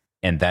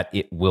 and that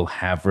it will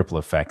have ripple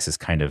effects is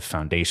kind of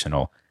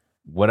foundational.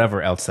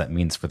 Whatever else that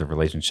means for the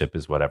relationship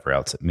is whatever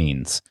else it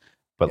means.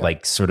 But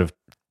like sort of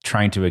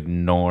trying to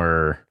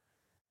ignore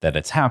that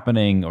it's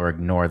happening or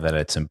ignore that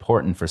it's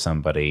important for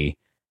somebody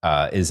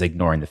is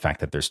ignoring the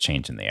fact that there's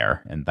change in the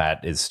air. And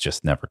that is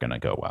just never going to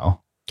go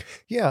well.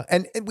 Yeah.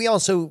 And we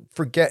also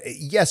forget,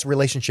 yes,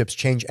 relationships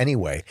change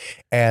anyway.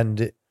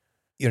 And,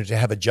 to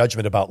have a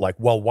judgment about like,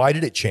 well, why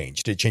did it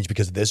change? Did it change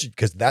because of this?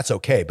 Because that's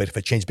okay. But if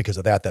it changed because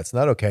of that, that's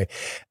not okay.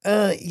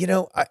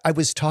 I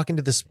was talking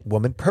to this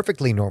woman,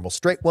 perfectly normal,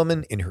 straight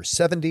woman in her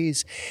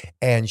 70s,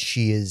 and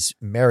she is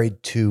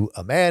married to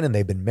a man and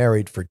they've been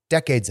married for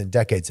decades and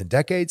decades and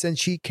decades. And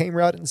she came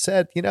out and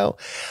said,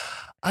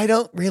 I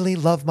don't really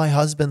love my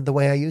husband the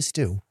way I used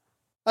to.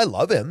 I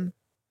love him,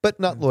 but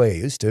not the way I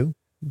used to.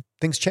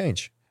 Things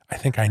change. I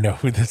think I know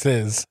who this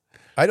is.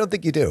 I don't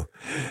think you do.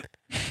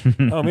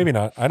 Oh, maybe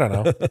not. I don't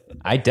know.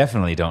 I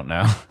definitely don't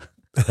know.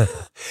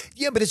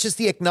 Yeah, but it's just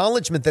the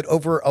acknowledgement that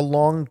over a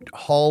long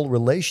haul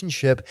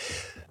relationship,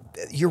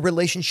 your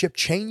relationship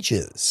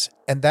changes.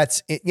 And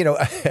that's,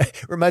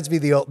 reminds me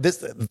of the old,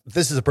 this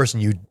is a person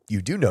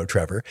you do know,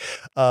 Trevor.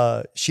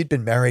 She'd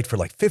been married for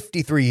like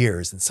 53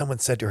 years. And someone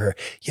said to her,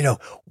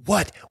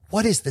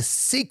 what is the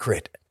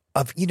secret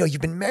of,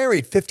 you've been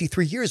married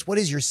 53 years. What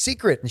is your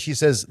secret? And she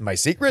says, my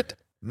secret?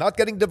 Not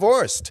getting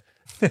divorced.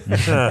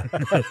 Yeah,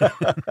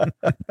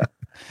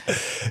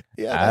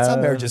 that's how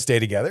marriages stay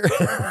together.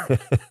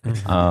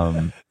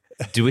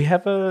 Do we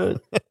have a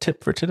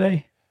tip for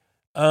today?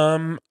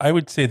 I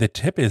would say the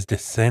tip is to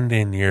send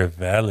in your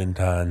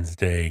Valentine's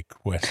Day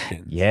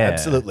questions. Yeah,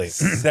 absolutely.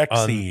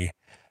 Sexy,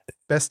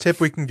 Best tip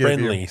we can give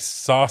friendly, you.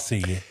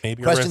 saucy.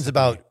 Maybe a Questions recipe.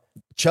 about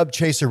chub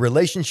chaser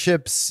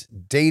relationships,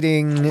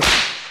 dating.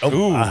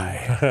 Ooh.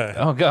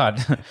 Oh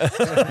God.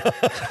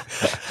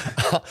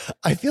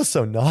 I feel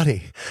so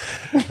naughty.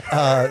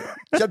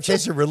 Chub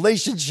chaser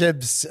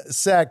relationships,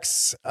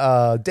 sex,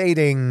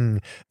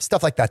 dating,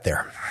 stuff like that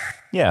there.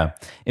 Yeah.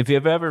 If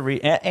you've ever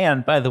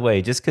and by the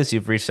way, just because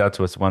you've reached out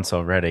to us once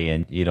already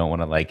and you don't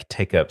want to like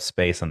take up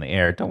space on the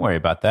air, don't worry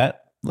about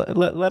that.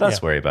 Let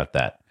us worry about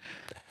that.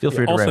 Feel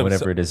free to Also, write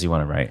whatever it is you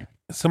want to write.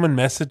 Someone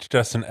messaged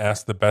us and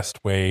asked the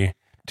best way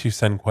to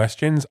send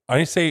questions.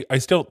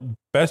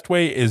 Best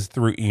way is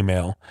through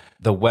email.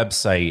 The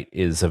website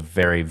is a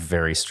very,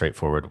 very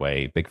straightforward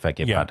way,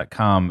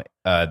 bigfatgaypod.com.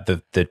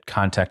 The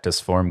contact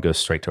us form goes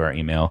straight to our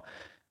email.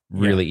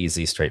 Really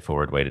easy,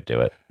 straightforward way to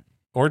do it.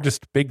 Or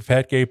just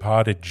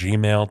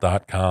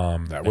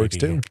bigfatgaypod@gmail.com. That works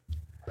too.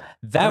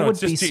 That No, would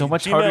it's be just so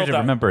much harder to gmail.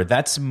 remember.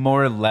 That's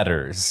more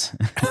letters.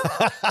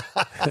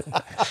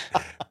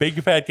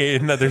 Big Fat Gay.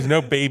 No, there's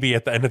no baby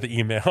at the end of the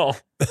email.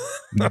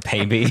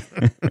 Baby.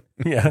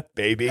 Yeah.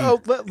 Baby.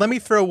 Oh, let me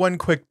throw one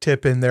quick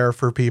tip in there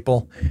for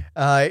people.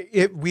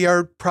 We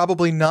are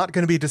probably not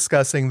going to be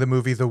discussing the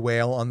movie The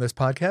Whale on this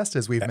podcast,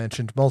 as we've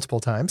mentioned multiple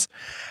times.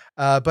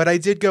 But I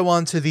did go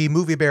on to the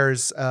Movie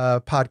Bears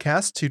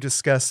podcast to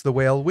discuss The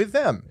Whale with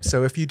them.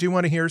 So if you do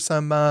want to hear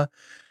some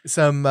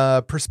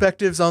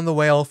perspectives on The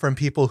Whale from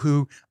people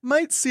who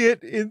might see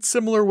it in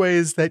similar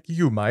ways that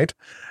you might,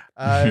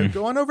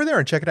 go on over there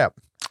and check it out.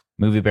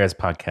 Movie Bears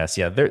podcast.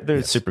 Yeah,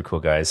 they're super cool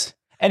guys.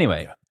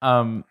 Anyway,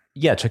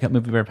 check out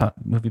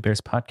Movie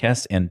Bears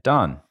podcast. And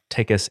Don,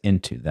 take us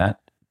into that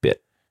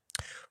bit.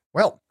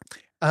 Well,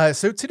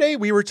 so today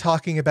we were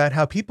talking about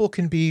how people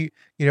can be,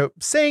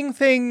 saying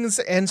things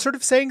and sort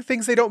of saying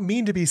things they don't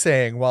mean to be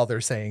saying while they're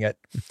saying it.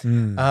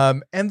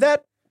 And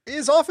that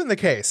is often the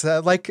case.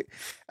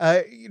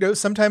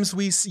 Sometimes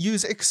we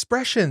use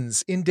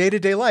expressions in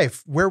day-to-day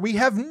life where we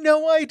have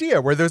no idea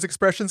where those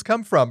expressions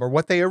come from or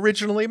what they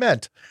originally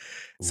meant.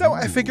 So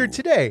I figured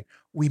today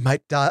we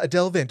might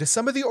delve into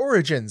some of the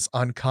origins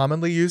on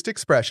commonly used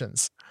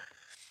expressions.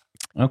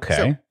 Okay.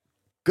 So,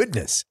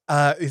 Goodness.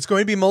 it's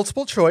going to be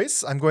multiple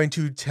choice. I'm going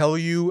to tell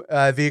you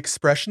the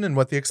expression and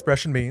what the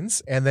expression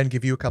means, and then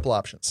give you a couple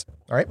options.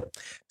 All right.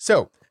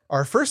 So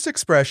our first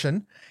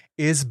expression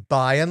is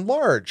by and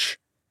large.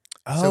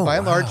 So by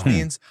and large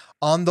means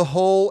on the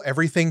whole,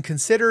 everything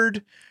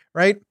considered,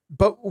 right?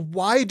 But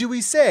why do we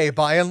say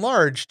by and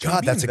large?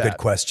 God, that's a good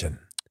question.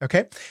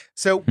 Okay.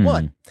 So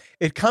one,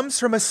 it comes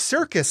from a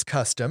circus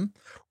custom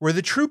where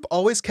the troupe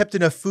always kept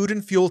enough food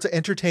and fuel to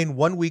entertain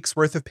 1 week's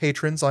worth of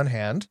patrons on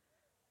hand.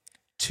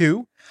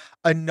 2,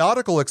 a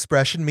nautical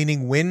expression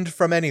meaning wind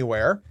from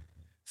anywhere.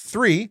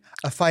 3,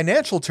 a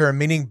financial term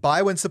meaning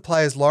buy when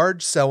supply is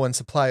large, sell when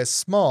supply is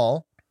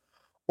small.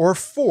 Or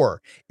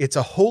 4, it's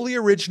a wholly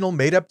original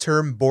made-up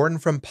term born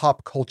from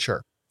pop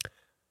culture.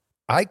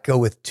 I go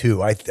with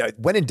 2.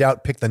 When in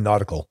doubt, pick the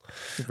nautical.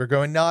 We're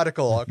going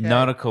nautical. Okay.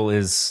 Nautical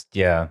is,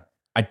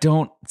 I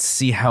don't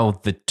see how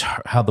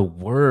the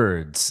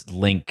words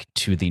link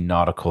to the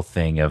nautical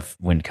thing of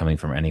wind coming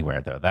from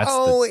anywhere, though.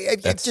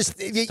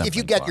 If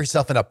you get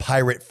yourself in a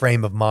pirate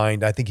frame of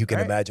mind, I think you can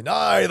imagine,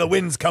 the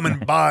wind's coming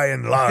by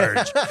and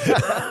large.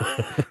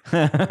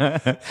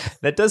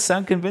 That does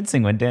sound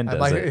convincing when Dan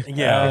does it.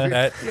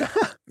 Yeah.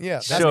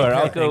 Sure,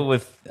 I'll go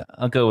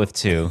with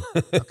 2.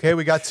 Okay,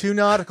 we got 2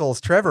 nauticals.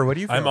 Trevor, what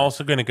do you think? I'm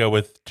also going to go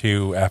with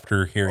 2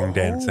 after hearing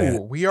Dan say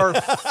it. We are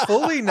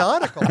fully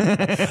nautical.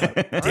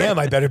 Damn,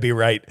 I better be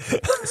right.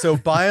 So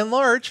by and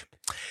large,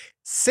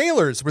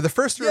 sailors were the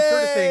first to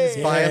refer to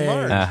things by and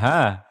large.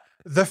 Uh-huh.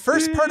 The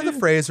first part of the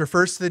phrase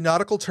refers to the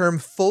nautical term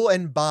full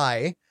and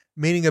by,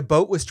 meaning a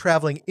boat was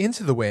traveling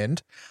into the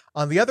wind.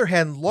 On the other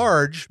hand,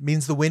 large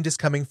means the wind is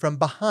coming from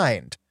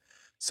behind.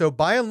 So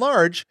by and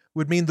large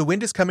would mean the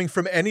wind is coming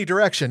from any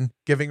direction,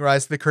 giving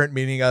rise to the current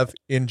meaning of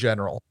in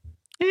general.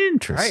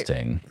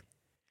 Interesting.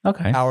 Right.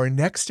 Okay. Our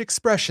next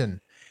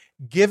expression,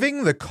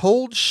 giving the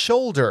cold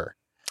shoulder.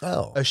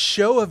 Oh. A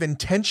show of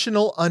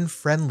intentional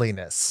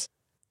unfriendliness.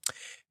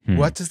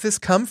 What does this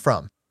come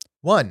from?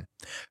 1,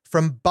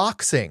 from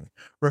boxing,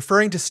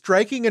 referring to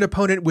striking an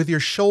opponent with your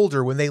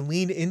shoulder when they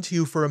lean into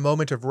you for a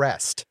moment of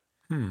rest.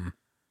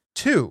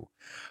 2,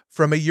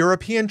 from a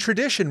European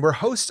tradition where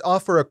hosts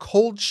offer a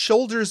cold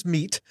shoulders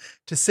meat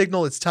to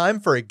signal it's time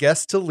for a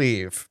guest to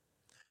leave.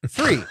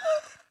 3,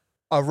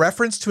 a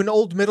reference to an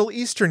old Middle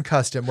Eastern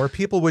custom where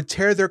people would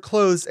tear their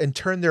clothes and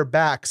turn their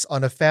backs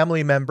on a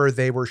family member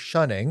they were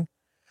shunning.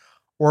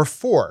 Or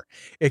 4,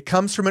 it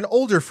comes from an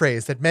older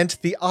phrase that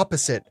meant the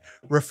opposite,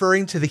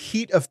 referring to the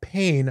heat of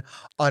pain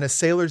on a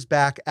sailor's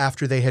back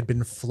after they had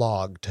been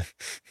flogged.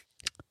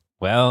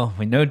 Well,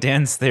 we know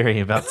Dan's theory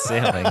about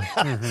sailing.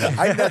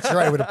 I'm not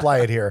sure I would apply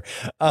it here.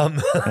 I'm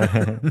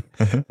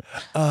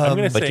gonna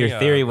But say, your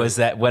theory was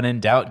that when in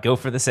doubt, go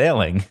for the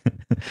sailing.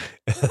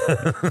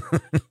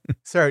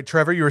 Sorry,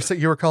 Trevor, you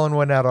were calling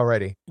one out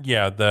already.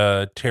 yeah,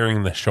 the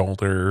tearing the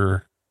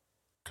shoulder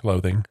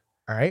clothing.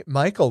 All right,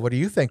 Michael, what are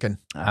you thinking?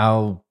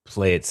 I'll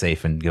play it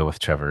safe and go with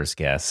Trevor's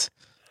guess.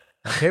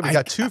 Okay, we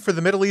got 2 for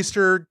the Middle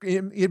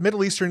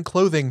Eastern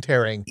clothing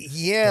tearing.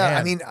 Yeah, Man.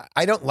 I mean,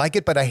 I don't like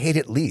it, but I hate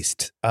it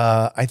least.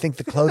 I think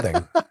the clothing.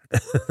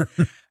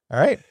 All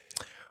right.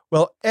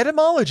 Well,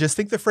 etymologists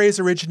think the phrase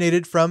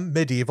originated from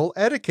medieval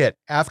etiquette.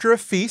 After a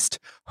feast,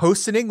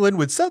 hosts in England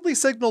would suddenly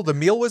signal the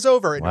meal was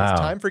over and it was Wow.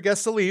 time for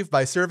guests to leave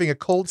by serving a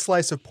cold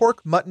slice of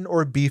pork, mutton,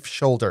 or beef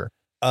shoulder.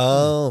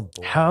 Oh,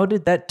 boy. How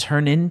did that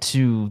turn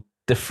into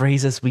the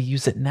phrase as we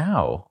use it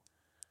now?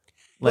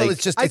 Well, Like,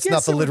 it's just I it's guess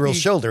not the it would literal be-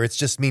 shoulder. It's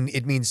just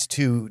it means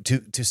to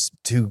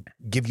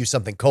give you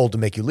something cold to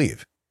make you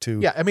leave. To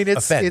Yeah, I mean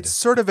offend. it's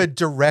sort of a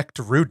direct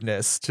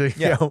rudeness to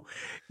Yeah.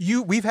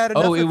 we've had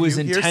enough. oh, it of was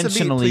you. Here's some meat.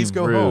 intentionally Please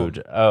go home.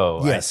 rude. Oh,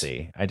 I Yes.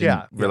 see. I didn't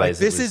Yeah, realize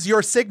this it was, is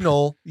your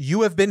signal.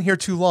 You have been here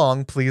too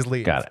long. Please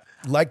leave. Got it.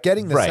 like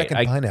getting the Right, second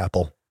I-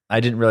 pineapple.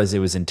 I didn't realize it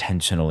was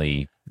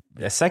intentionally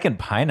a second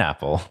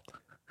pineapple.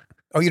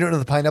 Oh, you don't know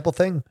the pineapple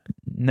thing?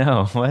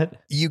 No, what?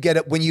 You get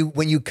it when you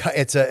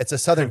it's a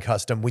southern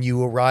custom. When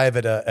you arrive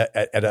at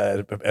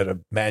a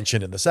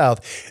mansion in the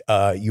south,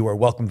 you are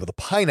welcomed with a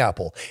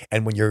pineapple,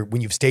 and when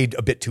you've stayed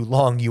a bit too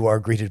long, you are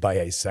greeted by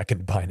a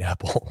second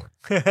pineapple.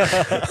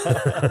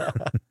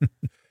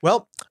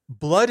 Well,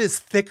 blood is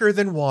thicker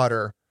than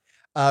water.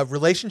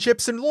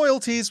 Relationships and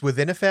loyalties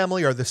within a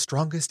family are the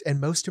strongest and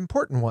most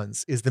important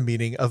ones, is the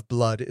meaning of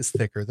blood is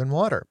thicker than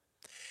water.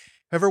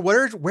 However,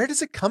 where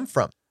does it come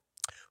from?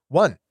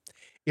 1,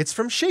 it's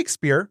from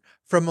Shakespeare,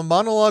 from a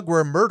monologue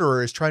where a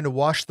murderer is trying to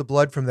wash the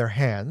blood from their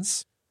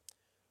hands.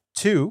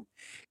 2,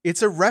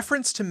 it's a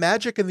reference to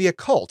magic and the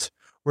occult,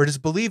 where it is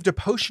believed a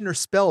potion or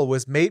spell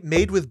was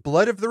made with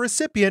blood of the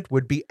recipient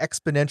would be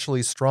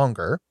exponentially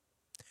stronger.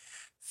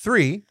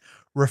 3,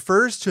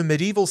 refers to a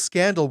medieval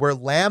scandal where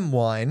lamb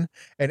wine,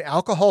 an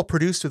alcohol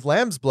produced with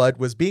lamb's blood,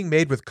 was being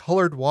made with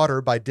colored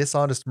water by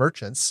dishonest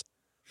merchants.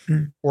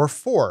 Or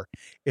 4,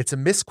 it's a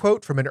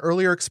misquote from an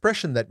earlier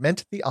expression that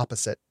meant the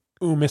opposite.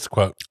 Ooh,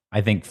 misquote. I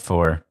think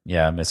 4.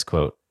 Yeah,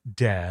 misquote.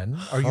 Dan,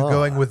 are you Huh.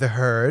 going with the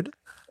herd?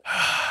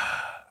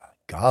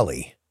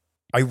 Golly,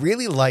 I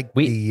really like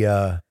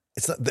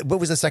It's not,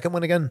 what was the second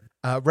one again?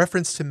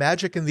 Reference to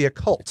magic and the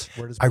occult.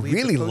 Where it is I believed a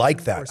really potion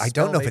like or that. I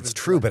spell don't know if made it's with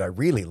true, blood. but I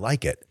really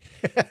like it.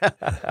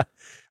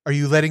 Are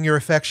you letting your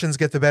affections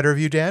get the better of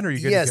you, Dan? Or are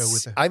you going to go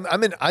with Yes,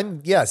 I'm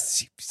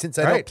yes. Since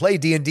I All don't right. play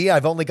D&D,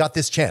 I've only got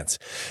this chance.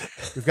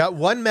 We've got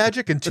 1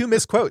 magic and 2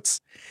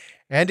 misquotes.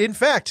 And in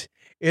fact,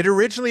 it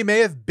originally may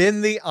have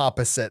been the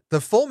opposite.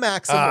 The full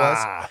maxim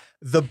was,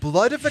 the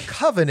blood of the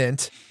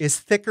covenant is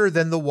thicker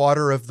than the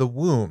water of the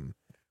womb,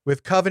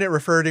 with covenant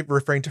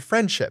referring to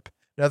friendship.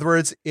 In other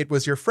words, it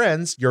was your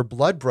friends, your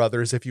blood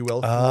brothers, if you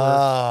will, who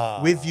were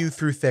with you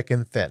through thick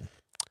and thin.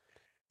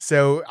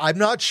 So I'm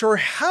not sure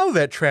how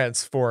that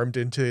transformed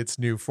into its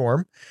new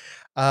form,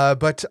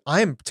 but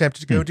I'm tempted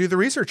to go do the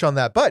research on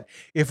that. But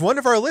if one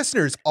of our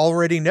listeners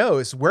already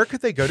knows, where could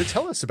they go to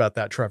tell us about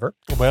that, Trevor?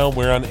 Well,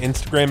 we're on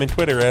Instagram and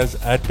Twitter as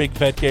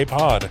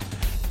 @BigFatGayPod.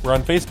 We're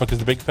on Facebook as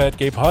the Big Fat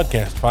Gay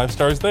Podcast. 5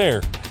 stars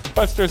there.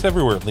 5 stars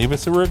everywhere. Leave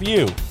us a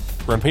review.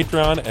 We're on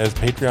Patreon as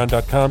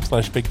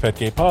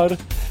patreon.com/BigFatGayPod.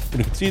 And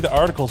you can see the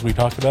articles we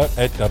talked about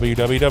at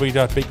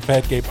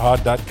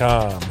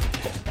www.bigfatgaypod.com.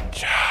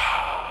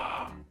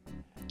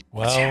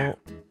 Well,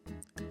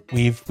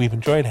 we've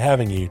enjoyed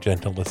having you,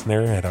 gentle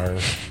listener, at our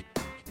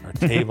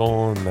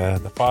table,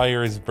 and the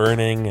fire is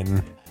burning,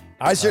 and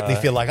I certainly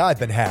feel like I've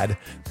been had.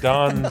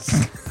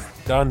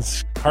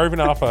 Don's carving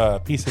off a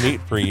piece of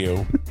meat for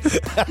you.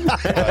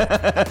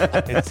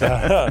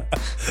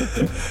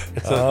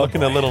 It's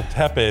looking a little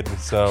tepid,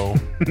 so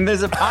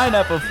There's a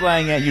pineapple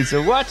flying at you,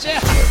 so watch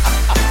out.